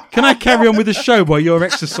 Can I carry on with the show while you're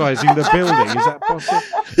exercising the building? Is that possible?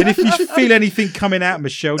 And if you feel anything coming out,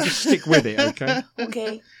 Michelle, just stick with it, okay?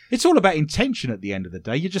 Okay. It's all about intention at the end of the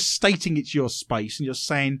day. You're just stating it's your space and you're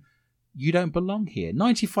saying you don't belong here.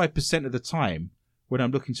 95% of the time when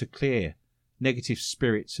I'm looking to clear negative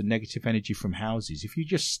spirits and negative energy from houses, if you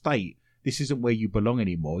just state this isn't where you belong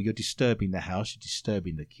anymore, you're disturbing the house, you're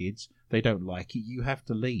disturbing the kids, they don't like it, you have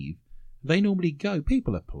to leave. They normally go.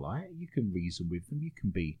 People are polite. You can reason with them. You can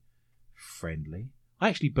be friendly. I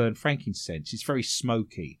actually burn frankincense. It's very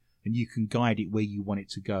smoky and you can guide it where you want it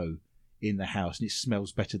to go in the house, and it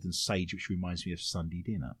smells better than sage, which reminds me of Sunday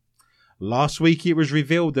dinner. Last week it was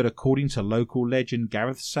revealed that according to local legend,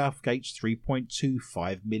 Gareth Southgate's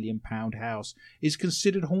 £3.25 million house is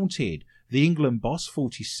considered haunted. The England boss,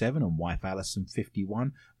 47, and wife Alison,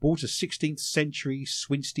 51, bought a 16th century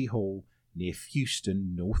Swinsty Hall near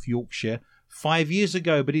Fewston, North Yorkshire, 5 years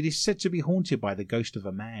ago, but it is said to be haunted by the ghost of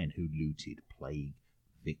a man who looted plague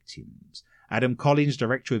victims. Adam Collins,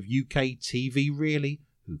 director of UK TV Really,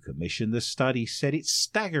 who commissioned the study, said it's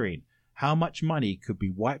staggering how much money could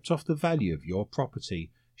be wiped off the value of your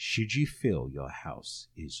property should you feel your house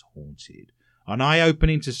is haunted. An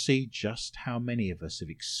eye-opening to see just how many of us have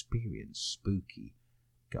experienced spooky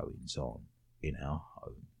goings-on in our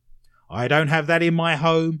home. I don't have that in my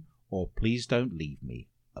home, or please don't leave me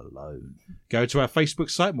alone. Go to our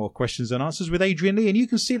Facebook site, More Questions and Answers with Adrian Lee, and you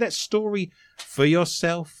can see that story for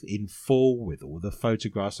yourself in full with all the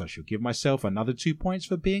photographs. I shall give myself another 2 points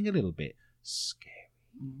for being a little bit scary.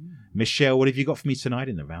 Michelle, what have you got for me tonight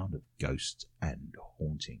in the round of ghosts and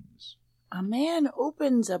hauntings? A man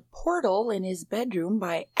opens a portal in his bedroom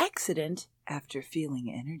by accident after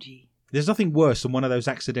feeling energy. There's nothing worse than one of those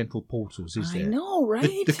accidental portals, is there? I know,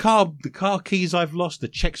 right? The car keys I've lost, the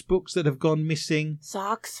textbooks that have gone missing.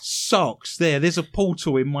 Socks. There's a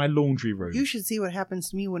portal in my laundry room. You should see what happens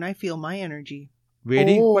to me when I feel my energy.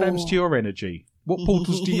 Really? Oh. What happens to your energy? What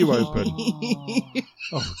portals do you open?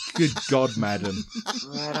 Oh, good God, madam.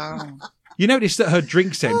 Right on. You notice that her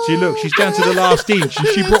drink's empty. Look, she's down to the last inch, and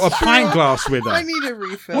she brought a pint glass with her. I need a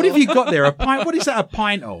refill. What have you got there? A pint? What is that a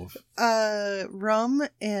pint of? Rum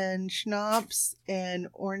and schnapps and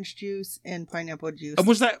orange juice and pineapple juice. And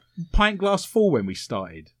was that pint glass full when we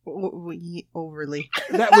started? Overly.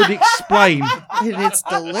 That would explain And it's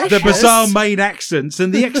delicious. the bizarre main accents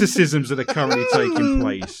and the exorcisms that are currently taking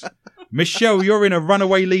place. Michelle, you're in a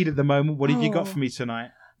runaway lead at the moment. What have you got for me tonight?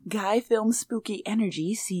 Guy films spooky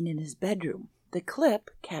energy seen in his bedroom. The clip,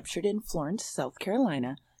 captured in Florence, South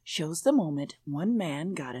Carolina, shows the moment one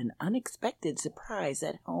man got an unexpected surprise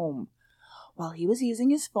at home. While he was using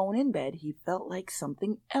his phone in bed, he felt like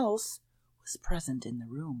something else was present in the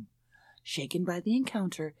room. Shaken by the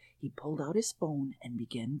encounter, he pulled out his phone and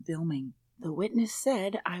began filming. The witness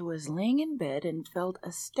said, "I was laying in bed and felt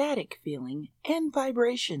a static feeling and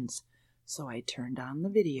vibrations, so I turned on the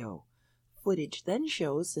video." Footage then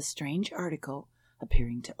shows the strange article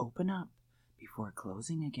appearing to open up before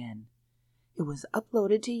closing again. It was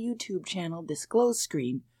uploaded to YouTube channel Disclose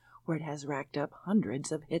Screen, where it has racked up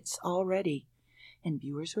hundreds of hits already, and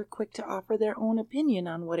viewers were quick to offer their own opinion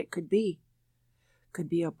on what it could be. Could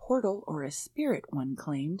be a portal or a spirit, one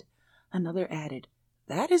claimed. Another added,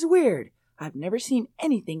 "That is weird. I've never seen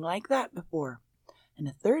anything like that before." And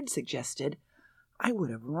a third suggested, "I would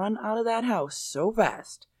have run out of that house so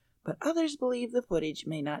fast." But others believe the footage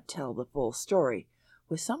may not tell the full story,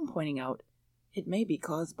 with some pointing out it may be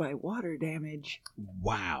caused by water damage.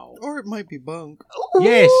 Wow. Or it might be bunk.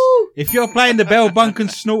 Yes, if you're playing the Bell Bunk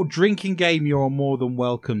and Snort drinking game, you're more than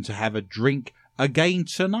welcome to have a drink again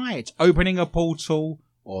tonight. Opening a portal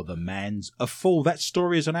or the man's a fool. That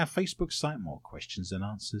story is on our Facebook site. More Questions and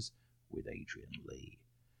Answers with Adrian Lee.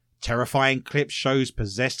 Terrifying clip shows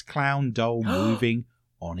possessed clown doll moving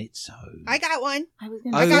on its own. I got one.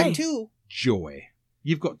 I got two. Joy.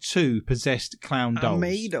 You've got two possessed clown dolls. I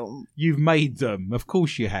made them. You've made them. Of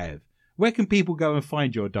course you have. Where can people go and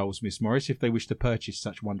find your dolls, Miss Morris, if they wish to purchase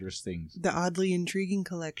such wondrous things? The Oddly Intriguing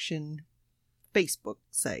Collection Facebook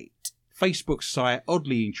site. Facebook site,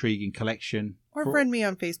 Oddly Intriguing Collection. Or friend me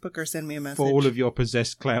on Facebook or send me a message. For all of your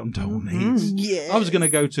possessed clown doll needs. Yes. I was going to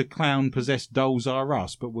go to Clown Possessed Dolls R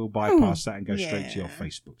Us, but we'll bypass that and go straight to your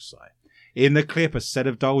Facebook site. In the clip, a set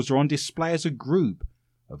of dolls are on display as a group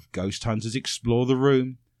of ghost hunters explore the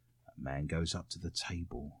room. A man goes up to the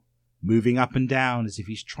table, moving up and down as if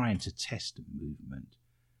he's trying to test a movement.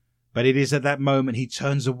 But it is at that moment he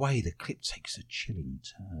turns away. The clip takes a chilling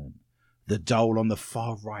turn. The doll on the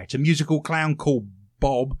far right, a musical clown called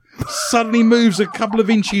Bob, suddenly moves a couple of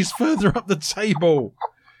inches further up the table.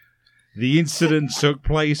 The incident took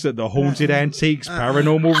place at the Haunted Antiques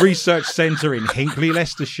Paranormal Research Centre in Hinckley,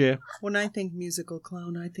 Leicestershire. When I think musical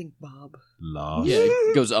clown, I think Bob. Last Yeah,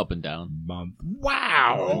 it goes up and down. month.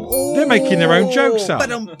 Wow! They're making their own jokes up.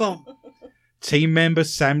 Ba-dum-bum. Team member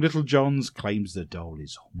Sam Littlejohns claims the doll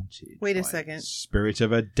is haunted. Wait a by second. the spirit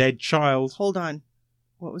of a dead child. Hold on.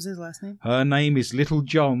 What was his last name? Her name is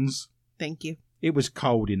Littlejohns. Thank you. It was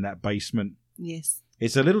cold in that basement. Yes.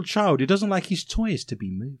 It's a little child who doesn't like his toys to be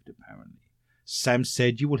moved, apparently. Sam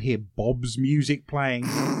said you will hear Bob's music playing,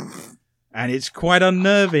 and it's quite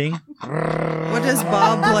unnerving. What does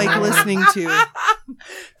Bob like listening to?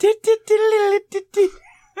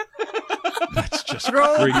 That's just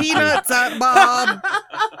Throw creepy. peanuts at Bob.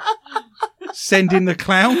 Send in the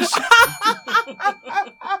clowns.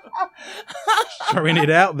 Throwing it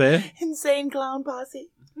out there. Insane clown posse.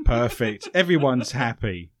 Perfect. Everyone's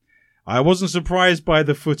happy. I wasn't surprised by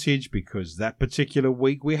the footage because that particular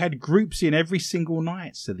week we had groups in every single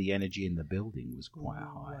night, so the energy in the building was quite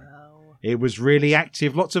high. Wow. It was really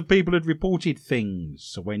active. Lots of people had reported things.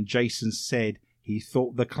 So when Jason said he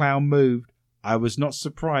thought the clown moved, I was not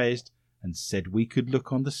surprised and said we could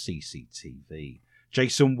look on the CCTV.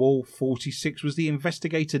 Jason Wall, 46, was the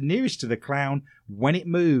investigator nearest to the clown when it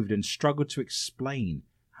moved and struggled to explain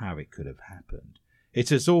how it could have happened.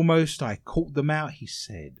 It is almost I caught them out, he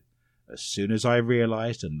said. As soon as I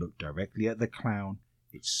realized and looked directly at the clown,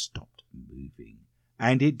 it stopped moving.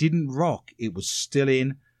 And it didn't rock. It was still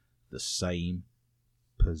in the same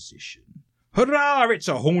position. Hurrah! It's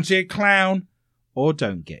a haunted clown! Or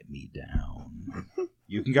don't get me down.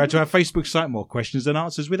 You can go to our Facebook site, More Questions and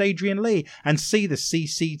Answers with Adrian Lee, and see the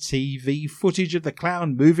CCTV footage of the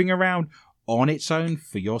clown moving around on its own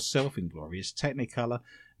for yourself in glorious Technicolor.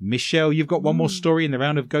 Michelle, you've got one more story in the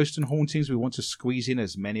round of ghosts and hauntings. We want to squeeze in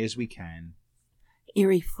as many as we can.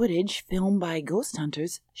 Eerie footage filmed by ghost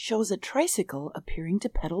hunters shows a tricycle appearing to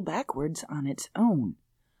pedal backwards on its own.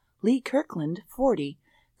 Lee Kirkland, 40,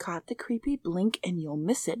 caught the creepy blink and you'll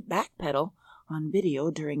miss it backpedal on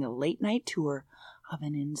video during a late-night tour of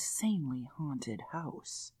an insanely haunted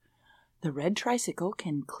house. The red tricycle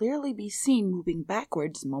can clearly be seen moving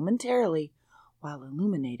backwards momentarily while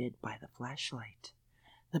illuminated by the flashlight.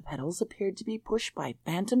 The pedals appeared to be pushed by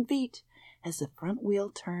phantom feet as the front wheel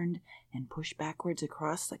turned and pushed backwards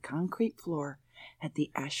across the concrete floor at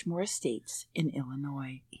the Ashmore Estates in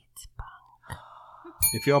Illinois. It's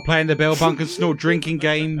If you're playing the Bell Bunk and Snort drinking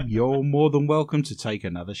game, you're more than welcome to take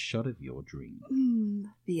another shot of your drink.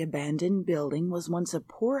 The abandoned building was once a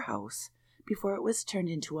poorhouse before it was turned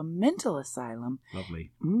into a mental asylum.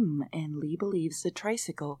 Lovely. And Lee believes the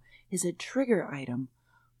tricycle is a trigger item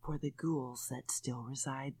for the ghouls that still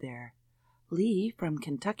reside there. Lee from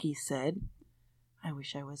Kentucky said, I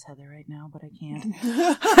wish I was Heather right now, but I can't. They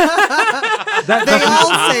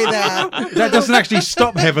all say that. That doesn't actually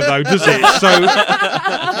stop Heather, though, does it? So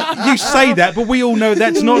you say that, but we all know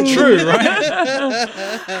that's not true, right?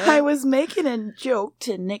 I was making a joke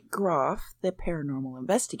to Nick Groff, the paranormal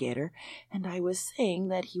investigator, and I was saying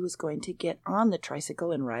that he was going to get on the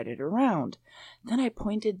tricycle and ride it around. Then I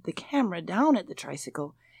pointed the camera down at the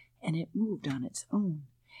tricycle, and it moved on its own.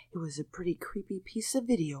 It was a pretty creepy piece of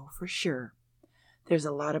video for sure. There's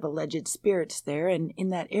a lot of alleged spirits there, and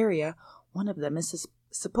in that area, one of them is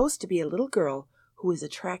supposed to be a little girl who is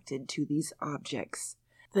attracted to these objects.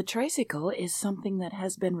 The tricycle is something that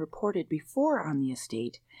has been reported before on the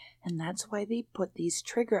estate, and that's why they put these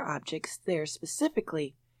trigger objects there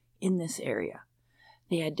specifically in this area.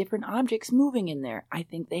 They had different objects moving in there. I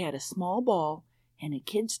think they had a small ball and a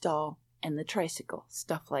kid's doll and the tricycle,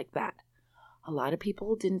 stuff like that. A lot of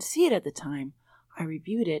people didn't see it at the time. I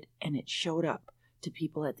reviewed it, and it showed up to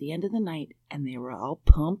people at the end of the night, and they were all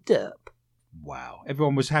pumped up. Wow.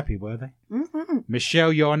 Everyone was happy, were they? Mm-hmm.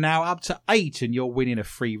 Michelle, you're now up to 8, and you're winning a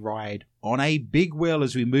free ride on a big wheel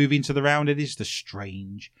as we move into the round. It is the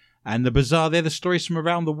strange and the bizarre. They're the stories from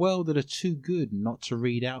around the world that are too good not to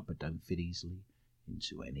read out, but don't fit easily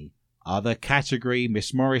into any other category.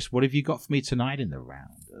 Miss Morris, what have you got for me tonight in the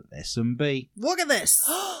round of S&B? Look at this.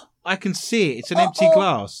 I can see it. It's an empty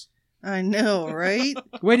glass. I know, right?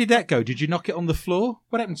 Where did that go? Did you knock it on the floor?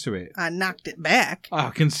 What happened to it? I knocked it back. Oh, I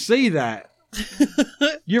can see that.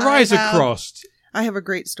 Your eyes are crossed. I have a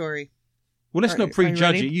great story. Well, let's not Are you prejudge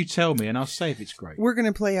ready? it. You tell me, and I'll say if it's great. We're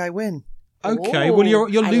going to play I Win. Okay, Oh, well, you're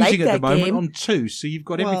I losing like at the that moment game. on 2, so you've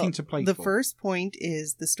got everything to play the for. first point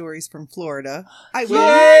is the stories from Florida. I win.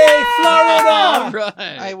 Yay, All Florida!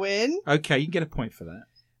 right. I win. Okay, you can get a point for that.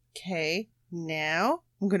 Okay, now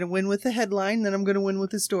I'm going to win with the headline, then I'm going to win with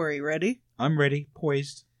the story. Ready? I'm ready,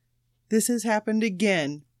 poised. This has happened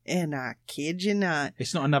again, and I kid you not.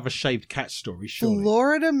 It's not another shaved cat story, surely.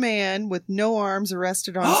 Florida man with no arms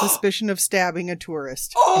arrested on suspicion of stabbing a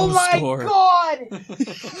tourist. Oh my Score. God!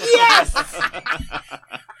 Yes!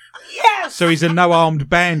 Yes! So he's a no-armed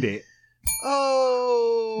bandit.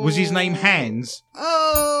 Oh. Was his name Hans?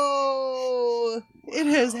 Oh. It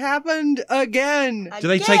has happened again. Do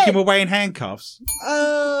they take him away in handcuffs?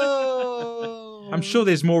 Oh. I'm sure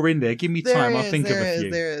there's more in there. Give me time. I'll think of a few.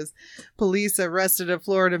 There is. Police arrested a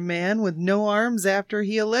Florida man with no arms after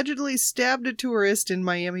he allegedly stabbed a tourist in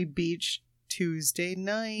Miami Beach Tuesday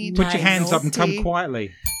night. Put your hands up and come Naughty.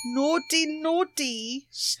 quietly. Naughty, naughty.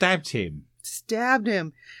 Stabbed him. Stabbed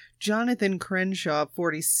him. Jonathan Crenshaw,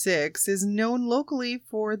 46, is known locally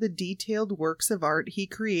for the detailed works of art he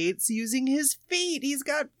creates using his feet. He's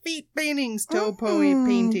got feet paintings, toe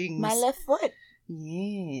paintings. My left foot.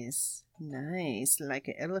 Yes. Nice. Like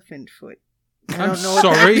an elephant foot. I'm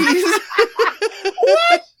sorry.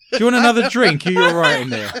 What? Do you want another drink? Are you all right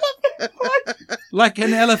in there? Like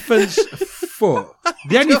an elephant's foot.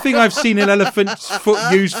 The only thing I've seen an elephant's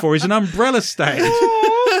foot used for is an umbrella stand.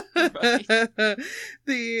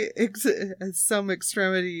 Some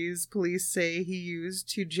extremities police say he used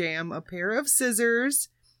to jam a pair of scissors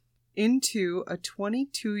into a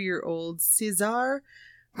 22-year-old Cesar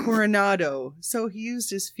Coronado. So he used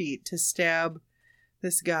his feet to stab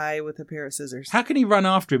this guy with a pair of scissors. How can he run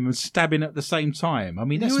after him and stab him at the same time? I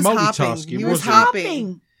mean, that's He was multitasking. He was wasn't it?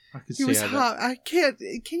 hopping. I could He see was how hot. I can't.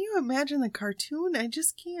 Can you imagine the cartoon? I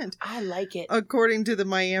just can't. I like it. According to the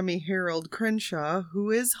Miami Herald, Crenshaw, who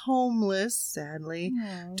is homeless, sadly,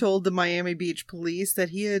 told the Miami Beach police that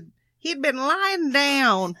he'd been lying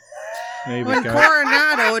down There we when go.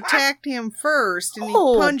 Coronado attacked him first, and he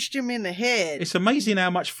Oh. punched him in the head. It's amazing how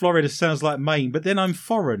much Florida sounds like Maine, but then I'm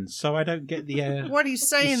foreign, so I don't get the What are you the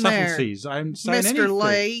saying there, subtleties. I'm saying Mr. anything.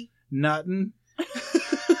 Lay? Nothing.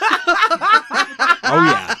 Oh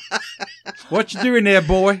yeah. What you doing there,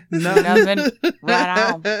 boy? Nothing. Nothing.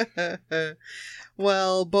 Right on.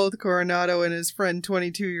 Well, both Coronado and his friend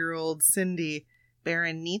 22-year-old Cindy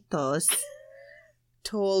Baranitos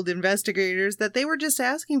told investigators that they were just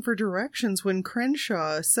asking for directions when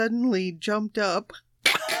Crenshaw suddenly jumped up.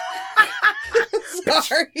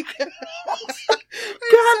 Sorry.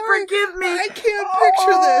 God forgive me. I can't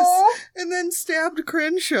picture this. And then stabbed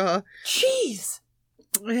Crenshaw. Jeez.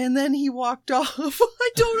 And then he walked off. I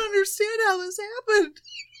don't understand how this happened.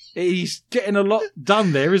 He's getting a lot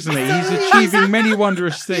done there, isn't he? He's So achieving many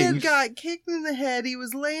wondrous He had things. got kicked in the head. He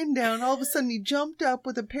was laying down. All of a sudden, he jumped up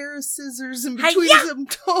with a pair of scissors in between Hi-ya! some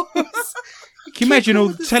toes. Can you imagine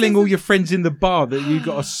Kicked him with telling the all your friends in the bar that you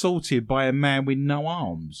got assaulted by a man with no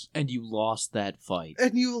arms? And you lost that fight.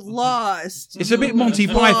 And you lost. It's a bit Monty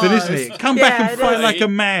Python, isn't it? Come back Yeah, and it fight is. like a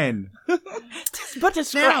man. But a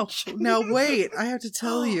Now, scratch. now wait. I have to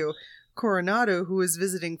tell you. Coronado, who was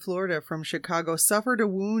visiting Florida from Chicago, suffered a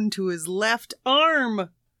wound to his left arm.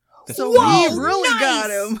 So Whoa, we really nice.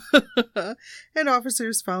 got him. And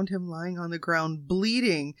officers found him lying on the ground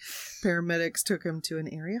bleeding. Paramedics took him to an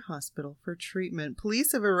area hospital for treatment.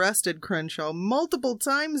 Police have arrested Crenshaw multiple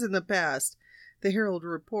times in the past, the Herald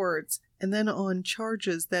reports, and then on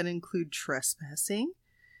charges that include trespassing,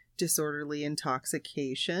 disorderly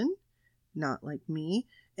intoxication, not like me,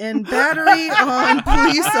 and battery on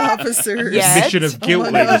police officers. Yes. Admission of guilt,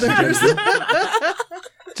 among ladies and others. gentlemen.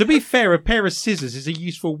 To be fair, a pair of scissors is a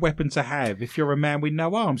useful weapon to have if you're a man with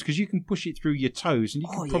no arms, because you can push it through your toes and you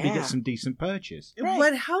can Oh, probably yeah. get some decent purchase. Right.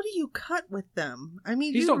 But how do you cut with them? I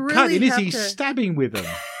mean, He's you not really cutting, is have he? He's to... stabbing with them.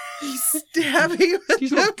 He's stabbing with He's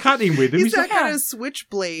them. not cutting with them. He's not not- got a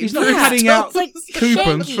switchblade. He's not Yeah. cutting out It's like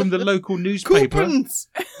coupons Shanky. from the local newspaper. Coupons.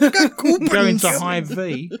 Got coupons. Going to High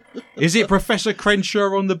V. Is it Professor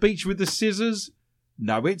Crenshaw on the beach with the scissors?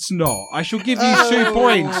 No, it's not. I shall give you 2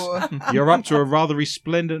 points. You're up to a rather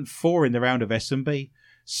resplendent 4 in the round of S&B.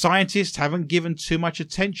 Scientists haven't given too much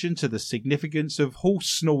attention to the significance of horse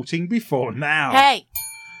snorting before now. Hey.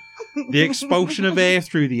 The expulsion of air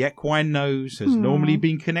through the equine nose has normally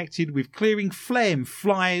been connected with clearing phlegm,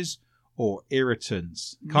 flies, or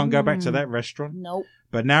irritants. Can't go back to that restaurant. Nope.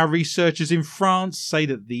 But now researchers in France say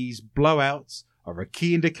that these blowouts are a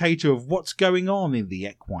key indicator of what's going on in the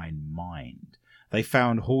equine mind. They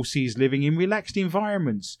found horses living in relaxed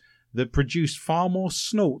environments that produce far more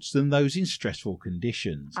snorts than those in stressful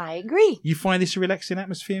conditions. I agree. You find this a relaxing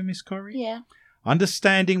atmosphere, Miss Corrie? Yeah.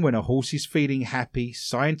 Understanding when a horse is feeling happy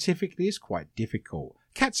scientifically is quite difficult.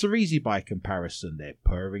 Cats are easy by comparison. Their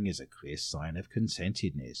purring is a clear sign of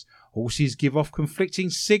contentedness. Horses give off conflicting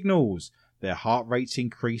signals. Their heart rates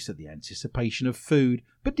increase at the anticipation of food,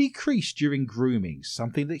 but decrease during grooming,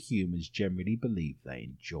 something that humans generally believe they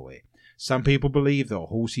enjoy. Some people believe that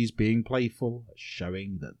horses being playful are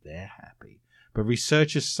showing that they're happy. But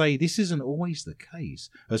researchers say this isn't always the case,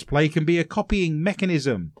 as play can be a copying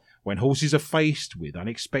mechanism when horses are faced with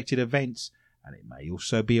unexpected events, and it may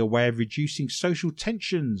also be a way of reducing social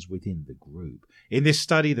tensions within the group. In this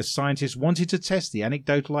study, the scientists wanted to test the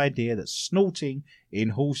anecdotal idea that snorting in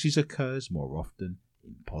horses occurs more often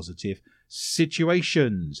in positive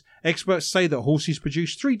situations. Experts say that horses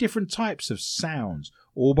produce 3 different types of sounds,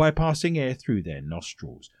 all by passing air through their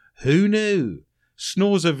nostrils. Who knew?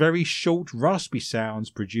 Snores are very short, raspy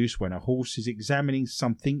sounds produced when a horse is examining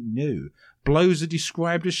something new. Blows are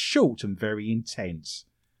described as short and very intense.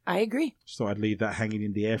 I agree. Just thought I'd leave that hanging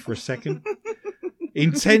in the air for a second.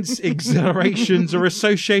 Intense exhilarations are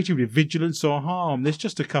associated with vigilance or harm. There's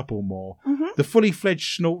just a couple more. Mm-hmm. The fully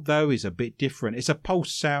fledged snort, though, is a bit different. It's a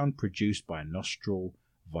pulse sound produced by nostril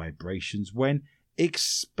vibrations when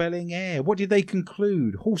expelling air. What did they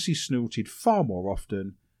conclude? Horses snorted far more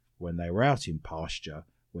often when they were out in pasture,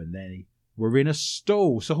 when they were in a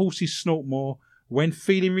stall. So horses snort more when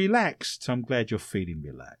feeling relaxed. I'm glad you're feeling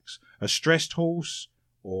relaxed. A stressed horse,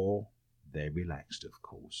 or they're relaxed, of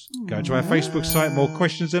course. Go to our Facebook site, more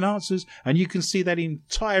questions and answers, and you can see that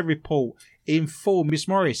entire report in full. Miss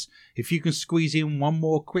Morris, if you can squeeze in one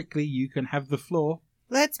more quickly, you can have the floor.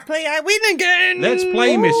 Let's play I Win again. Let's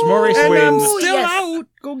play Miss Morris And I'm Wins. still Yes. out.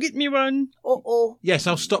 Go get me one. Uh-oh. Yes,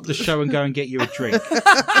 I'll stop the show and go and get you a drink.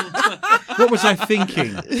 What was I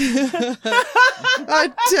thinking?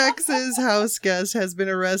 A Texas house guest has been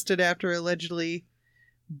arrested after allegedly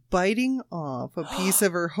biting off a piece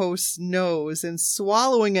of her host's nose and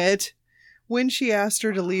swallowing it when she asked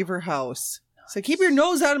her to leave her house. So keep your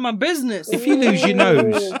nose out of my business. If you lose your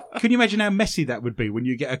nose, can you imagine how messy that would be when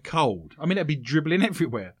you get a cold? I mean, it'd be dribbling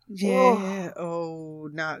everywhere. Yeah. Oh,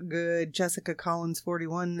 not good. Jessica Collins,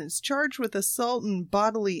 41, is charged with assault and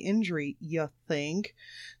bodily injury, you think.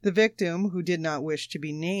 The victim, who did not wish to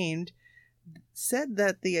be named, said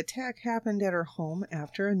that the attack happened at her home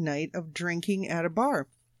after a night of drinking at a bar.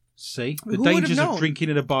 See? The Who would have dangers of known? drinking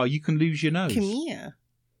at a bar, you can lose your nose. Come here.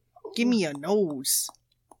 Give me your nose.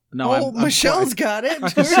 No, I'm Michelle's quite- got it. I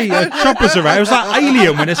can see choppers around. It was like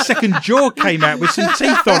Alien when a second jaw came out with some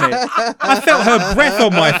teeth on it. I felt her breath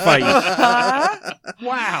on my face.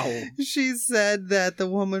 Wow. She said that the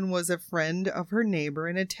woman was a friend of her neighbor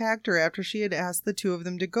and attacked her after she had asked the two of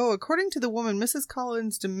them to go. According to the woman, Mrs.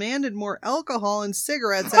 Collins demanded more alcohol and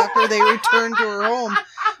cigarettes after they returned to her home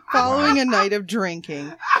following a night of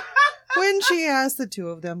drinking. When she asked the two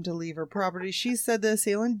of them to leave her property, she said the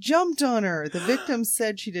assailant jumped on her. The victim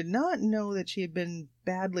said she did not know that she had been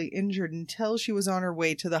badly injured until she was on her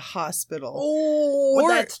way to the hospital. Oh, Or-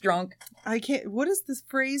 that's drunk. I can't. What is this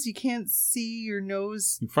phrase? You can't see your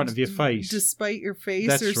nose In front of your face. despite your face,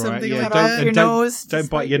 That's or right, something yeah. like Cut off that. your nose. Don't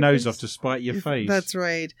bite your nose off to spite your face. That's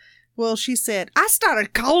right. Well, she said, I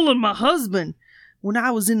started calling my husband when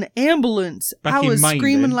I was in the ambulance. Back I in was Maine,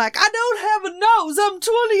 screaming then. like, I don't have a nose. I'm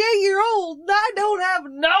 28-year-old. And I don't have a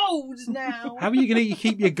nose now. How are you going to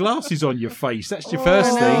keep your glasses on your face? That's your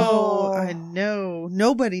first thing. I know.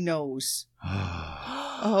 Nobody knows.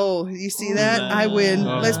 Oh, you see that? I win.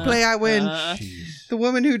 Oh. Let's play I win. Jeez. The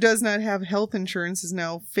woman who does not have health insurance is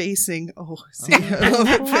now facing, I love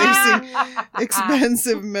it, facing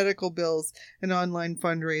expensive medical bills. An online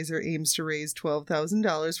fundraiser aims to raise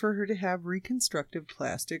 $12,000 for her to have reconstructive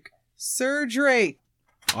plastic surgery.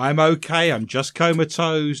 I'm okay, I'm just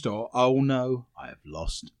comatose, or oh no, I've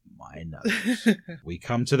lost my nose. We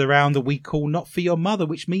come to the round that we call Not For Your Mother,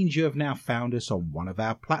 which means you have now found us on one of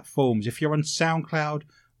our platforms. If you're on SoundCloud,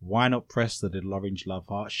 why not press the little orange love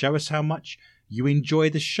heart? Show us how much you enjoy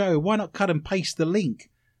the show. Why not cut and paste the link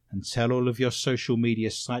and tell all of your social media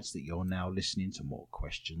sites that you're now listening to More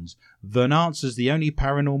Questions Than Answers, the only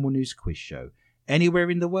paranormal news quiz show anywhere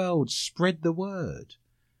in the world. Spread the word.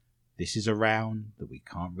 This is a round that we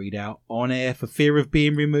can't read out on air for fear of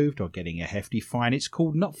being removed or getting a hefty fine. It's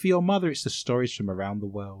called Not For Your Mother. It's the stories from around the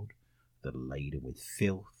world that are laden with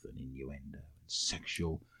filth and innuendo and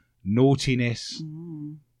sexual naughtiness.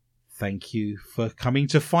 Thank you for coming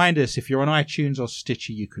to find us. If you're on iTunes or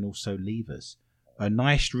Stitcher, you can also leave us a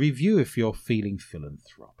nice review if you're feeling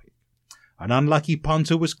philanthropic. An unlucky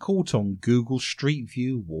punter was caught on Google Street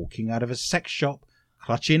View walking out of a sex shop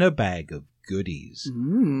clutching a bag of goodies.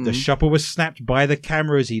 The shopper was snapped by the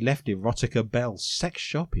camera as he left Erotica Bell's sex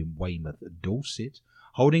shop in Weymouth, Dorset,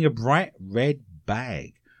 holding a bright red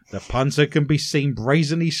bag. The punter can be seen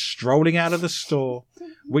brazenly strolling out of the store,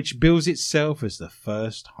 which bills itself as the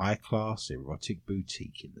first high-class erotic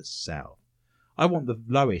boutique in the South. I want the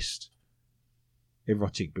lowest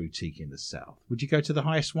erotic boutique in the South. Would you go to the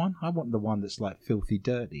highest one? I want the one that's like filthy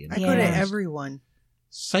dirty. And I go to Yes. everyone.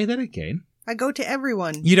 Say that again. I go to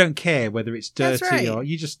everyone. You don't care whether it's dirty That's right. or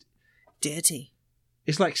you just... Dirty.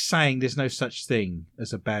 It's like saying there's no such thing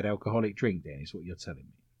as a bad alcoholic drink, then, is what you're telling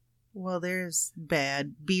me. Well, there's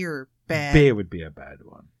bad. Beer, bad. Beer would be a bad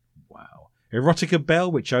one. Wow. Erotica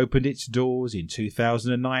Bell, which opened its doors in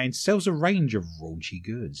 2009, sells a range of raunchy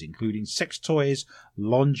goods, including sex toys,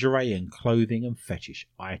 lingerie and clothing and fetish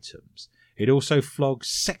items. It also flogs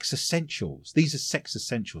sex essentials. These are sex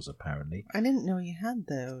essentials, apparently, I didn't know you had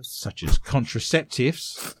those. such as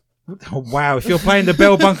contraceptives, Oh, wow, if you're playing the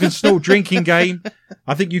Bell Bunk and Snort drinking game,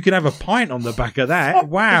 I think you can have a pint on the back of that.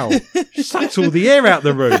 Wow. Sucks all the air out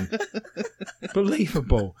the room.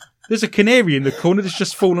 Believable. There's a canary in the corner that's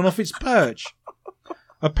just fallen off its perch.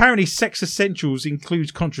 Apparently, sex essentials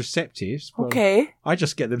includes contraceptives. Well, Okay. I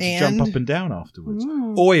just get them to jump up and down afterwards.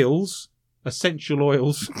 Mm. Oils, essential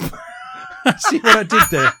oils. See what I did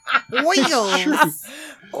there? Oils.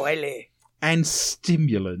 Oily. And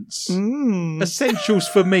stimulants. Mm. Essentials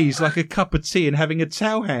for me is like a cup of tea and having a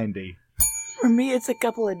towel handy. For me, it's a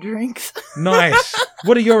couple of drinks. Nice.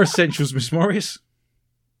 What are your essentials, Miss Morris?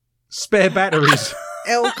 Spare batteries.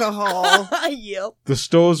 Alcohol. Yep. The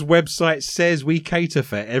store's website says we cater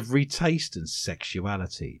for every taste and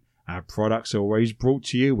sexuality. Our products are always brought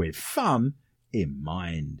to you with fun in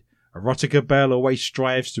mind. Erotica Bell always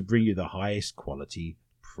strives to bring you the highest quality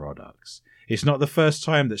products. It's not the first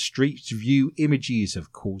time that Street View images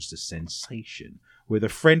have caused a sensation, with a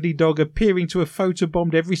friendly dog appearing to have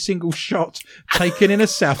photobombed every single shot taken in a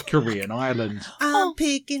South Korean island. I'm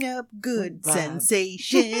picking up good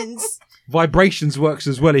sensations. Vibrations works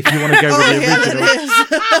as well if you want to go with the original.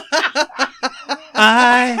 That is.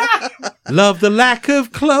 I love the lack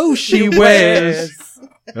of clothes she wears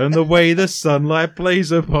and the way the sunlight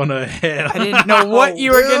plays upon her hair. I didn't know what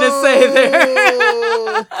you were going to say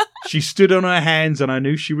there. She stood on her hands and I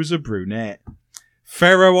knew she was a brunette.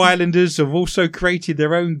 Faroe Islanders have also created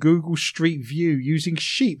their own Google Street View using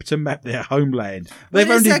sheep to map their homeland. Wait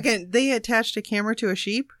a second. They attached a camera to a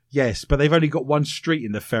sheep? Yes, but they've only got one street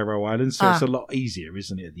in the Faroe Islands, so it's a lot easier,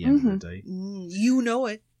 isn't it, at the end of the day? You know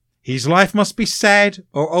it. His life must be sad,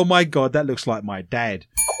 or oh my god, that looks like my dad.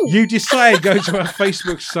 You decide, go to our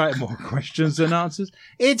Facebook site, more questions and answers.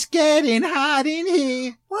 It's getting hot in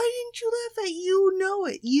here. Why didn't you laugh at you know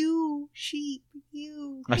it? You, sheep,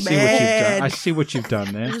 you. I see what you've done. I see what you've done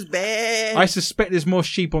It there. was bad. I suspect there's more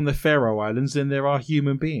sheep on the Faroe Islands than there are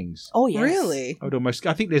human beings. Oh, yes. Really?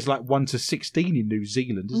 I think there's like 1 to 16 in New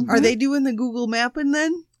Zealand, isn't Are there? they doing the Google mapping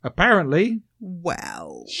then? Apparently,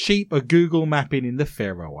 Wow. sheep are Google mapping in the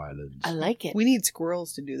Faroe Islands. I like it. We need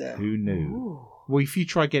squirrels to do that. Who knew? Ooh. Well, if you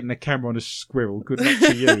try getting a camera on a squirrel, good luck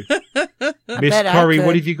to you. Miss bet I Corrie, what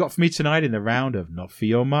could. have you got for me tonight in the round of Not For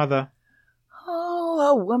Your Mother? Oh,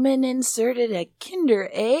 a woman inserted a Kinder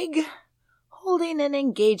egg holding an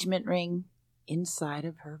engagement ring inside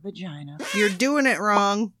of her vagina. You're doing it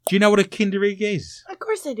wrong. Do you know what a Kinder Egg is? Of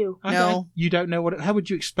course I do. No. You don't know what... How would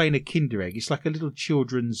you explain a Kinder Egg? It's like a little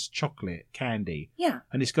children's chocolate candy. Yeah.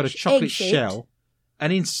 And it's got a chocolate Egg-shaped. shell.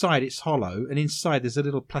 And inside it's hollow. And inside there's a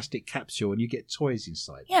little plastic capsule. And you get toys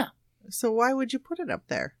inside. Yeah. So why would you put it up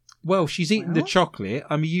there? Well, she's eating the Well. chocolate.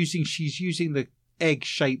 She's using the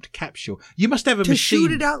egg-shaped capsule. You must have a To machine.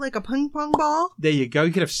 shoot it out like a ping pong ball? There you go.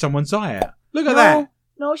 You could have someone's eye out. Look at that.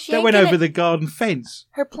 No, she That ain't went gonna- over the garden fence.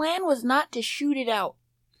 Her plan was not to shoot it out.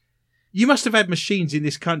 You must have had machines in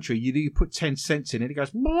this country. You put 10 cents in it. It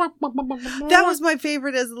goes... That was my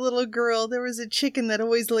favorite as a little girl. There was a chicken that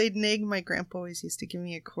always laid an egg. My grandpa always used to give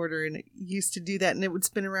me a quarter and it used to do that and it would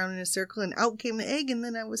spin around in a circle and out came the egg and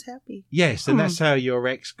then I was happy. Yes, and that's how your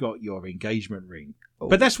ex got your engagement ring.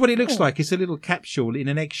 But that's what it looks like. It's a little capsule in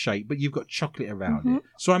an egg shape, but you've got chocolate around it.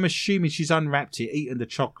 So I'm assuming she's unwrapped it, eaten the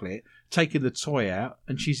chocolate, taken the toy out,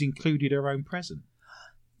 and she's included her own present.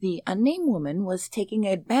 The unnamed woman was taking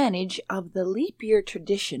advantage of the leap year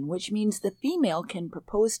tradition, which means the female can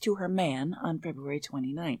propose to her man on February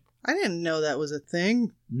 29th. I didn't know that was a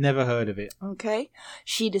thing. Never heard of it. Okay?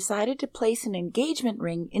 She decided to place an engagement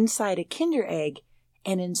ring inside a Kinder egg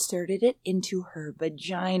and inserted it into her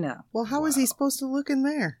vagina. Well, how was he supposed to look in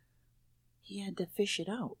there? He had to fish it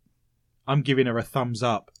out. I'm giving her a thumbs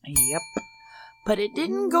up. Yep. But it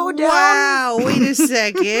didn't go down. Wow, wait a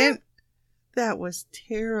second. That was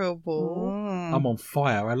terrible. I'm on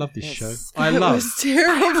fire. I love this Yes. show. I That love was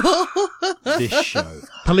terrible. this show.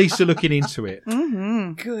 Police are looking into it.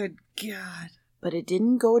 Mm-hmm. Good God. But it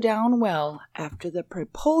didn't go down well after the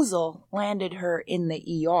proposal landed her in the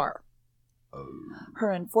ER.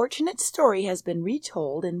 Her unfortunate story has been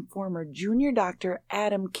retold in former junior doctor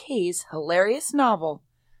Adam Kay's hilarious novel,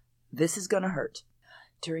 This Is Gonna Hurt.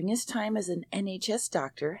 During his time as an NHS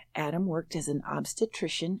doctor, Adam worked as an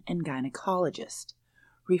obstetrician and gynecologist.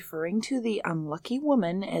 Referring to the unlucky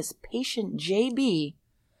woman as patient JB,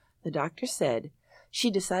 the doctor said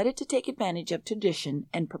she decided to take advantage of tradition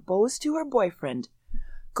and propose to her boyfriend,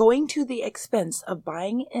 going to the expense of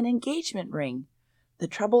buying an engagement ring, the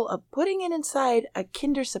trouble of putting it inside a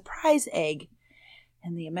Kinder Surprise egg,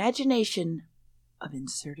 and the imagination of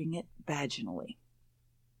inserting it vaginally.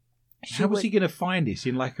 How was he going to find this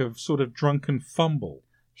in like a sort of drunken fumble?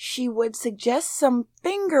 She would suggest some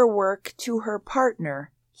finger work to her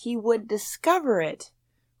partner. he would discover it,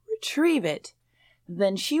 retrieve it,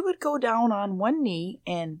 then she would go down on one knee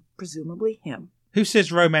and presumably him. Who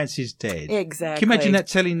says romance is dead? Exactly. Can you imagine that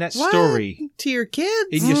telling that What? story To your kids?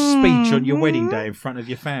 in your speech on your wedding day in front of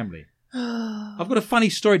your family? I've got a funny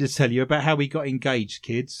story to tell you about how we got engaged,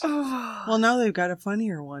 kids. Well, now they've got a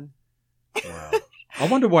funnier one. Wow. I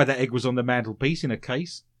wonder why that egg was on the mantelpiece in a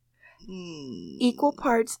case. Equal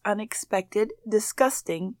parts unexpected,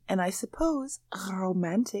 disgusting, and I suppose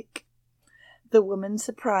romantic. The woman's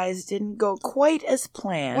surprise didn't go quite as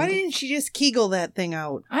planned. Why didn't she just Kegel that thing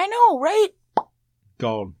out? I know, right?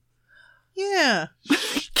 Gone. Yeah.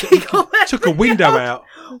 Took a window out.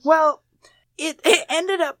 Well, it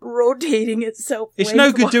ended up rotating itself. It's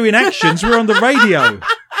no good doing actions. We're on the radio.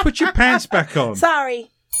 Put your pants back on. Sorry.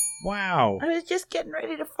 Wow. I was just getting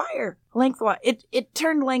ready to fire. Lengthwise. It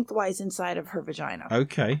turned lengthwise inside of her vagina.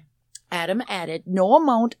 Okay. Adam added no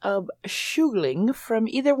amount of shugling from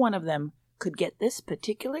either one of them could get this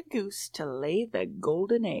particular goose to lay the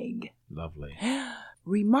golden egg. Lovely.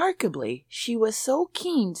 Remarkably, she was so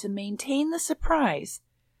keen to maintain the surprise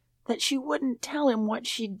that she wouldn't tell him what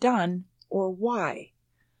she'd done or why.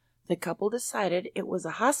 The couple decided it was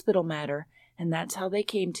a hospital matter, and that's how they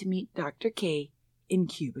came to meet Dr. K in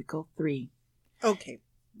Cubicle 3. Okay.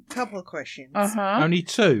 Couple of questions. Only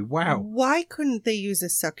two. Wow. Why couldn't they use a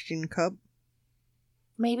suction cup?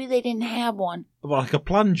 Maybe they didn't have one. Like a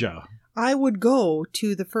plunger. I would go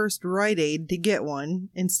to the first Rite Aid to get one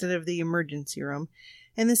instead of the emergency room.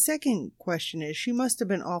 And the second question is, she must have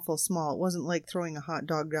been awful small. It wasn't like throwing a hot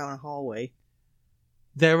dog down a hallway.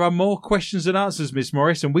 There are more questions than answers, Miss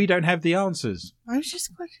Morris, and we don't have the answers. I was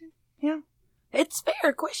just questioning. Yeah. It's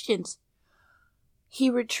fair questions. He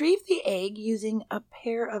retrieved the egg using a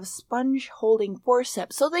pair of sponge-holding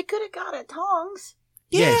forceps, so they could have got at tongs.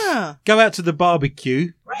 Yeah. Yes. Go out to the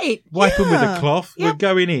barbecue. Right. Wipe them with a Yeah. cloth. Yep. We're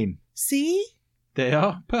going in. See? They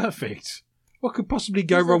are perfect. What could possibly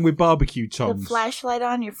go There's wrong with barbecue The tongs? flashlight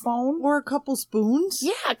on your phone. Or a couple spoons?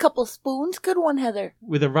 Yeah, a couple spoons. Good one, Heather.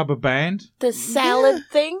 With a rubber band? The salad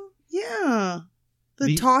thing. Yeah. The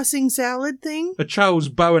The- tossing salad thing? A child's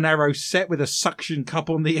bow and arrow set with a suction cup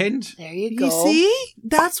on the end? There you go. You see?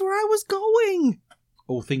 That's where I was going.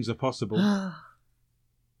 All things are possible.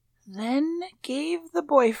 Then gave the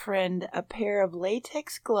boyfriend a pair of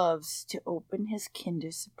latex gloves to open his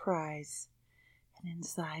Kinder Surprise. And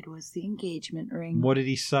inside was the engagement ring. What did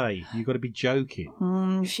he say? You got to be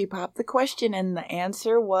joking. She popped the question, and the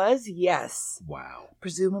answer was yes. Wow.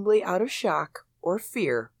 Presumably out of shock or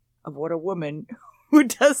fear of what a woman who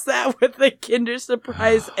does that with a Kinder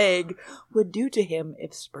Surprise egg would do to him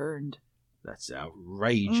if spurned. That's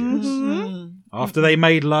outrageous. Mm-hmm. After they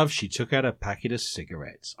made love, she took out a packet of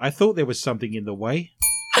cigarettes. I thought there was something in the way.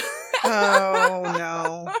 Oh,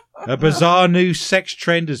 no. A bizarre new sex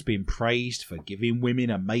trend has been praised for giving women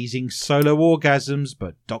amazing solo orgasms,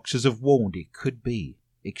 but doctors have warned it could be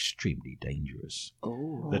extremely dangerous.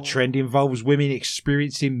 Oh. The trend involves women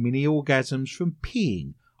experiencing mini orgasms from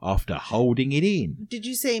peeing after holding it in. Did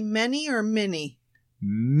you say many or mini?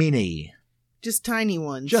 Mini. Just tiny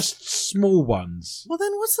ones. Just small ones. Well,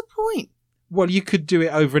 then what's the point? Well, you could do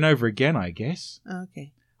it over and over again, I guess.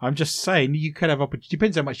 Okay. I'm just saying, you could have opportunity.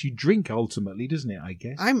 Depends how much you drink, ultimately, doesn't it, I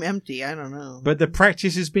guess? I'm empty. I don't know. But the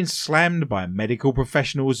practice has been slammed by medical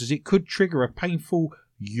professionals as it could trigger a painful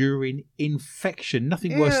urine infection.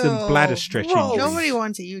 Nothing worse than Ew, bladder stretch gross. injuries. Nobody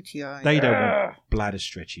wants a UTI. They don't want bladder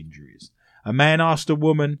stretch injuries. A man asked a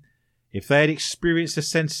woman if they had experienced a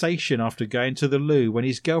sensation after going to the loo when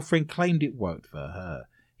his girlfriend claimed it worked for her.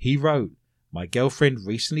 He wrote, "My girlfriend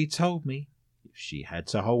recently told me if she had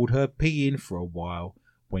to hold her pee in for a while,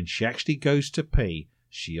 when she actually goes to pee,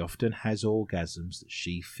 she often has orgasms that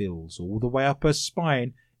she feels all the way up her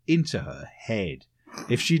spine into her head.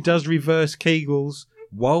 If she does reverse Kegels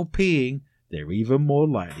while peeing, they're even more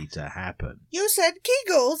likely to happen." You said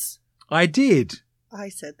Kegels. I did. I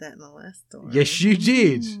said that in the last story. Yes, you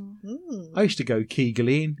did. Mm. I used to go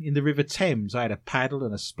Kegeling in the River Thames. I had a paddle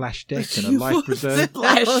and a splash deck and a life preserve.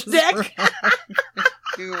 Splash deck.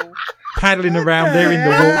 Ew. Paddling around there in the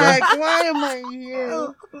water. Heck, why am I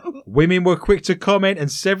here? Women were quick to comment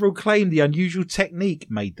and several claimed the unusual technique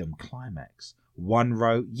made them climax. One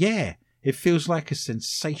wrote, "Yeah, it feels like a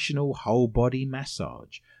sensational whole body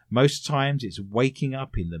massage. Most times it's waking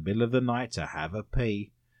up in the middle of the night to have a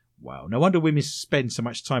pee." Wow, no wonder women spend so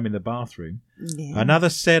much time in the bathroom. Yeah. Another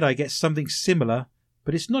said, "I get something similar,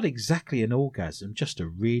 but it's not exactly an orgasm, just a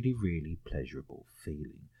really, really pleasurable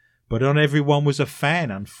feeling." But not everyone was a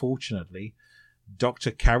fan, unfortunately.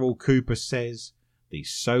 Dr. Carol Cooper says,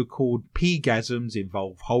 "These so-called peegasms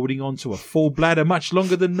involve holding on to a full bladder much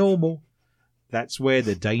longer than normal. That's where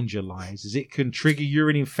the danger lies, as it can trigger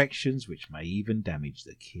urine infections, which may even damage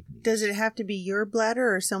the kidneys. Does it have to be your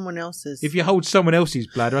bladder or someone else's? If you hold someone else's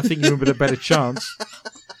bladder, I think you're in with a better chance.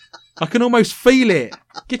 I can almost feel it.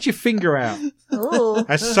 Get your finger out. Ooh.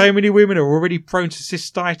 As so many women are already prone to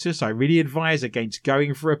cystitis, I really advise against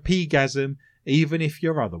going for a peegasm, even if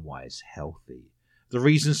you're otherwise healthy. The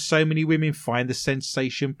reason so many women find the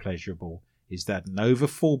sensation pleasurable is that an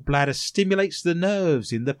overfull bladder stimulates the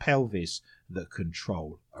nerves in the pelvis that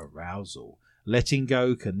control arousal. Letting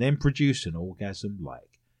go can then produce an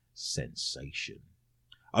orgasm-like sensation.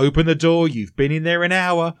 Open the door, you've been in there an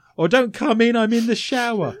hour, or don't come in, I'm in the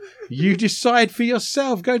shower. You decide for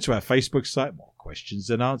yourself. Go to our Facebook site, More Questions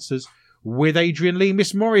Than Answers, with Adrian Lee.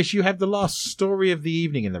 Miss Morris, you have the last story of the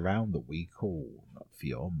evening in the round that we call Not For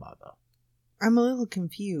Your Mother. I'm a little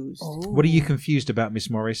confused. What are you confused about, Miss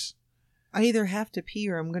Morris? I either have to pee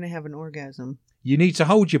or I'm going to have an orgasm. You need to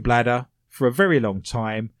hold your bladder for a very long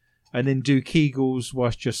time and then do Kegels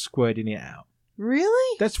whilst you're squirting it out.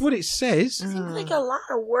 Really? That's what it says. Seems like a lot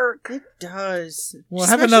of work. It does. Well,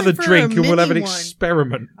 have Especially another for drink a and we'll have an mini one.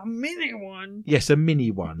 experiment. A mini one. Yes, a mini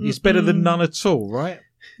one. It's better than none at all, right?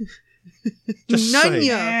 Just saying.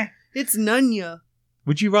 Nunya. It's Nunya.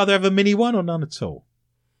 Would you rather have a mini one or none at all?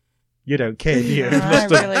 You don't care, do you? I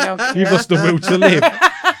really don't care. You've lost the will to live.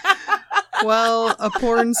 Well, a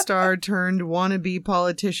porn star turned wannabe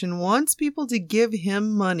politician wants people to give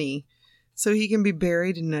him money so he can be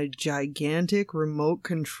buried in a gigantic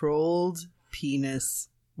remote-controlled penis.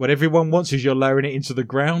 What everyone wants is you're lowering it into the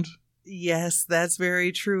ground. Yes, that's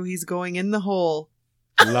very true. He's going in the hole.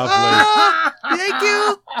 Lovely. Thank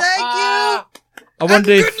you. Thank you. I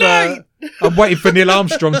wonder if I'm waiting for Neil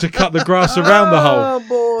Armstrong to cut the grass around the hole. Oh,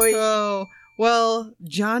 boy. Oh, well,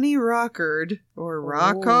 Johnny Rockard, or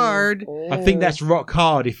Rockard. I think that's rock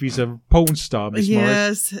hard if he's a porn star, Miss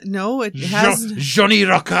Morris. Yes. No, it has... Johnny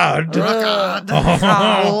Rockard. Rockard.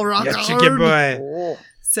 Oh, Rockard. yeah, chicken boy.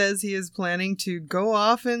 Says he is planning to go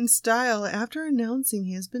off in style after announcing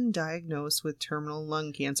he has been diagnosed with terminal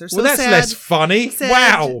lung cancer. So Well, that's sad, less funny. sad.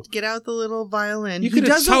 Wow. Get out the little violin. You He could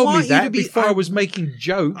have doesn't told me want you to that be- before I was making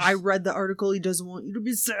jokes. I read the article. He doesn't want you to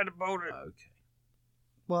be sad about it. Okay.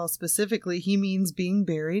 Well, specifically, he means being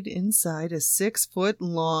buried inside a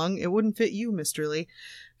 6-foot-long, it wouldn't fit you, Mr. Lee,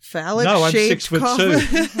 phallic-shaped No, I'm 6'2".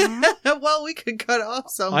 coffin. Well, we could cut off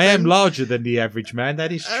something. I am larger than the average man.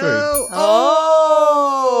 That is true.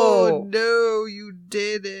 Oh, no, you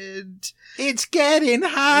didn't. It's getting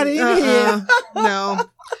hot in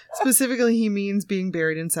No. Specifically, he means being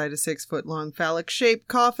buried inside a 6-foot-long phallic-shaped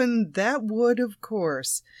coffin that would, of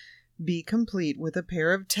course, be complete with a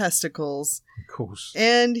pair of testicles. Of course.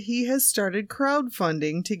 And he has started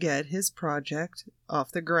crowdfunding to get his project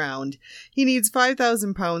off the ground. He needs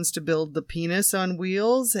 £5,000 to build the penis on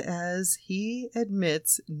wheels, as he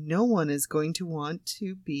admits no one is going to want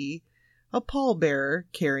to be a pallbearer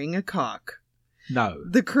carrying a cock. No.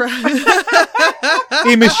 The crowd...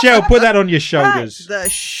 Hey, Michelle, put that on your shoulders. The Carry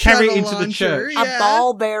it shuttle into the launcher, church. yeah. A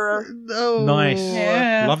ball bearer. Oh. Nice.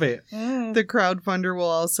 Yeah. Love it. The crowdfunder will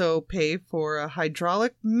also pay for a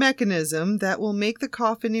hydraulic mechanism that will make the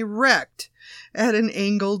coffin erect at an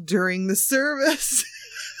angle during the service.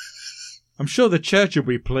 I'm sure the church will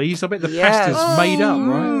be pleased. I bet the Yes. pastor's made up,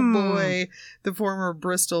 right? Oh, boy. The former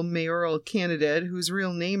Bristol mayoral candidate, whose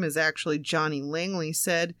real name is actually Johnny Langley,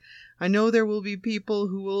 said, "I know there will be people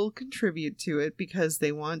who will contribute to it because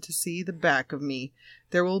they want to see the back of me.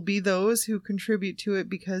 There will be those who contribute to it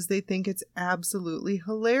because they think it's absolutely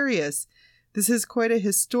hilarious. This is quite a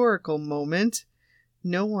historical moment.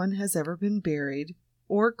 No one has ever been buried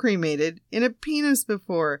or cremated in a penis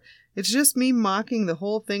before. It's just me mocking the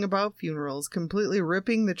whole thing about funerals, completely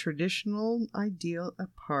ripping the traditional ideal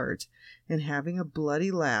apart and having a bloody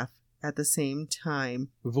laugh at the same time."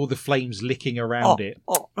 With all the flames licking around it.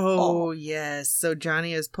 Oh, yes. So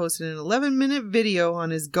Johnny has posted an 11-minute video on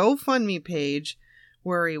his GoFundMe page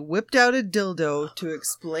where he whipped out a dildo to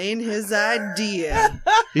explain his idea.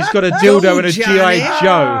 He's got a dildo and a Johnny. G.I.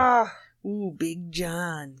 Joe. Ooh, Big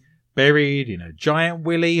John. Buried in a giant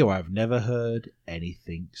willy, or I've never heard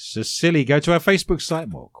anything so silly. Go to our Facebook site,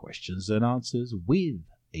 More Questions Than Answers, with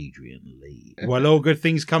Adrian Lee. Well, all good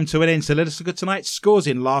things come to an end, so let us look at tonight's scores.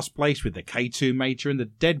 In last place with the K2 Major and the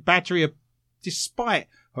Dead Battery, despite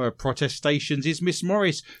her protestations, is Miss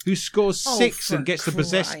Morris, who scores 6 and gets the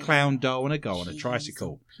possessed clown doll and a go on a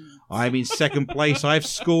tricycle. I'm in second place. I've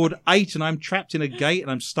scored 8 and I'm trapped in a gate and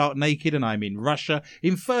I'm stark naked and I'm in Russia.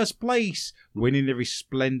 In first place, winning the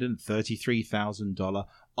resplendent $33,000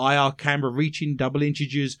 IR camera reaching double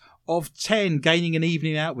integers of 10, gaining an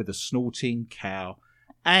evening out with a snorting cow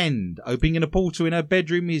And opening a portal in her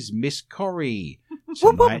bedroom is Miss Corrie,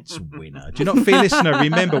 tonight's winner. Do not fear, listener.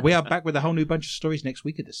 Remember, we are back with a whole new bunch of stories next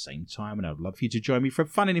week at the same time, and I'd love for you to join me for a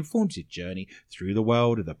fun and informative journey through the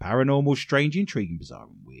world of the paranormal, strange, intriguing, bizarre,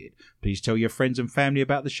 and weird. Please tell your friends and family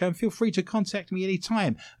about the show, and feel free to contact me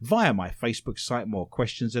anytime via my Facebook site, More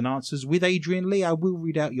Questions and Answers with Adrian Lee. I will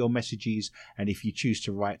read out your messages, and if you choose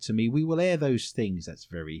to write to me, we will air those things. That's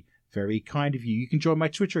very kind of you. You can join my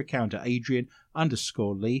Twitter account at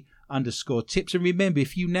Adrian_Lee_tips. And remember,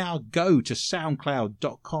 if you now go to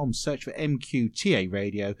soundcloud.com, search for MQTA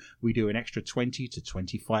Radio, we do an extra 20 to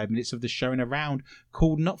 25 minutes of the show in a round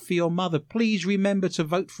called Not For Your Mother. Please remember to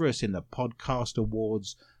vote for us in the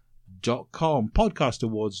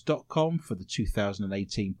podcastawards.com for the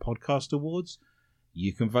 2018 Podcast Awards.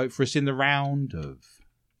 You can vote for us in the round of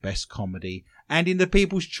Best Comedy and in the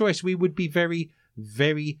People's Choice. We would be very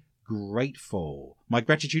grateful. My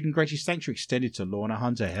gratitude and greatest thanks are extended to Lorna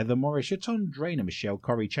Hunter, Heather Morris, Shaton Drainer, Michelle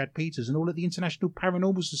Corrie, Chad Peters, and all at the International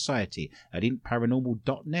Paranormal Society at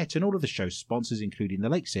intparanormal.net, and all of the show's sponsors, including the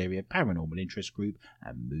Lakes Area Paranormal Interest Group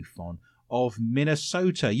and MUFON of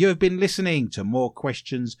Minnesota. You have been listening to More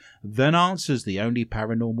Questions Than Answers, the only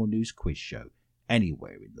paranormal news quiz show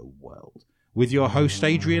anywhere in the world. With your host,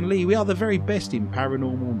 Adrian Lee, we are the very best in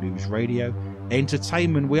paranormal news radio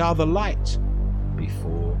entertainment. We are the light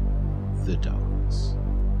before the darkness.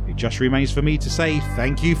 It just remains for me to say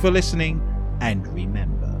thank you for listening, and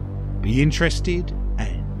remember, be interested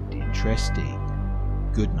and interesting.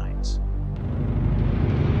 Good night.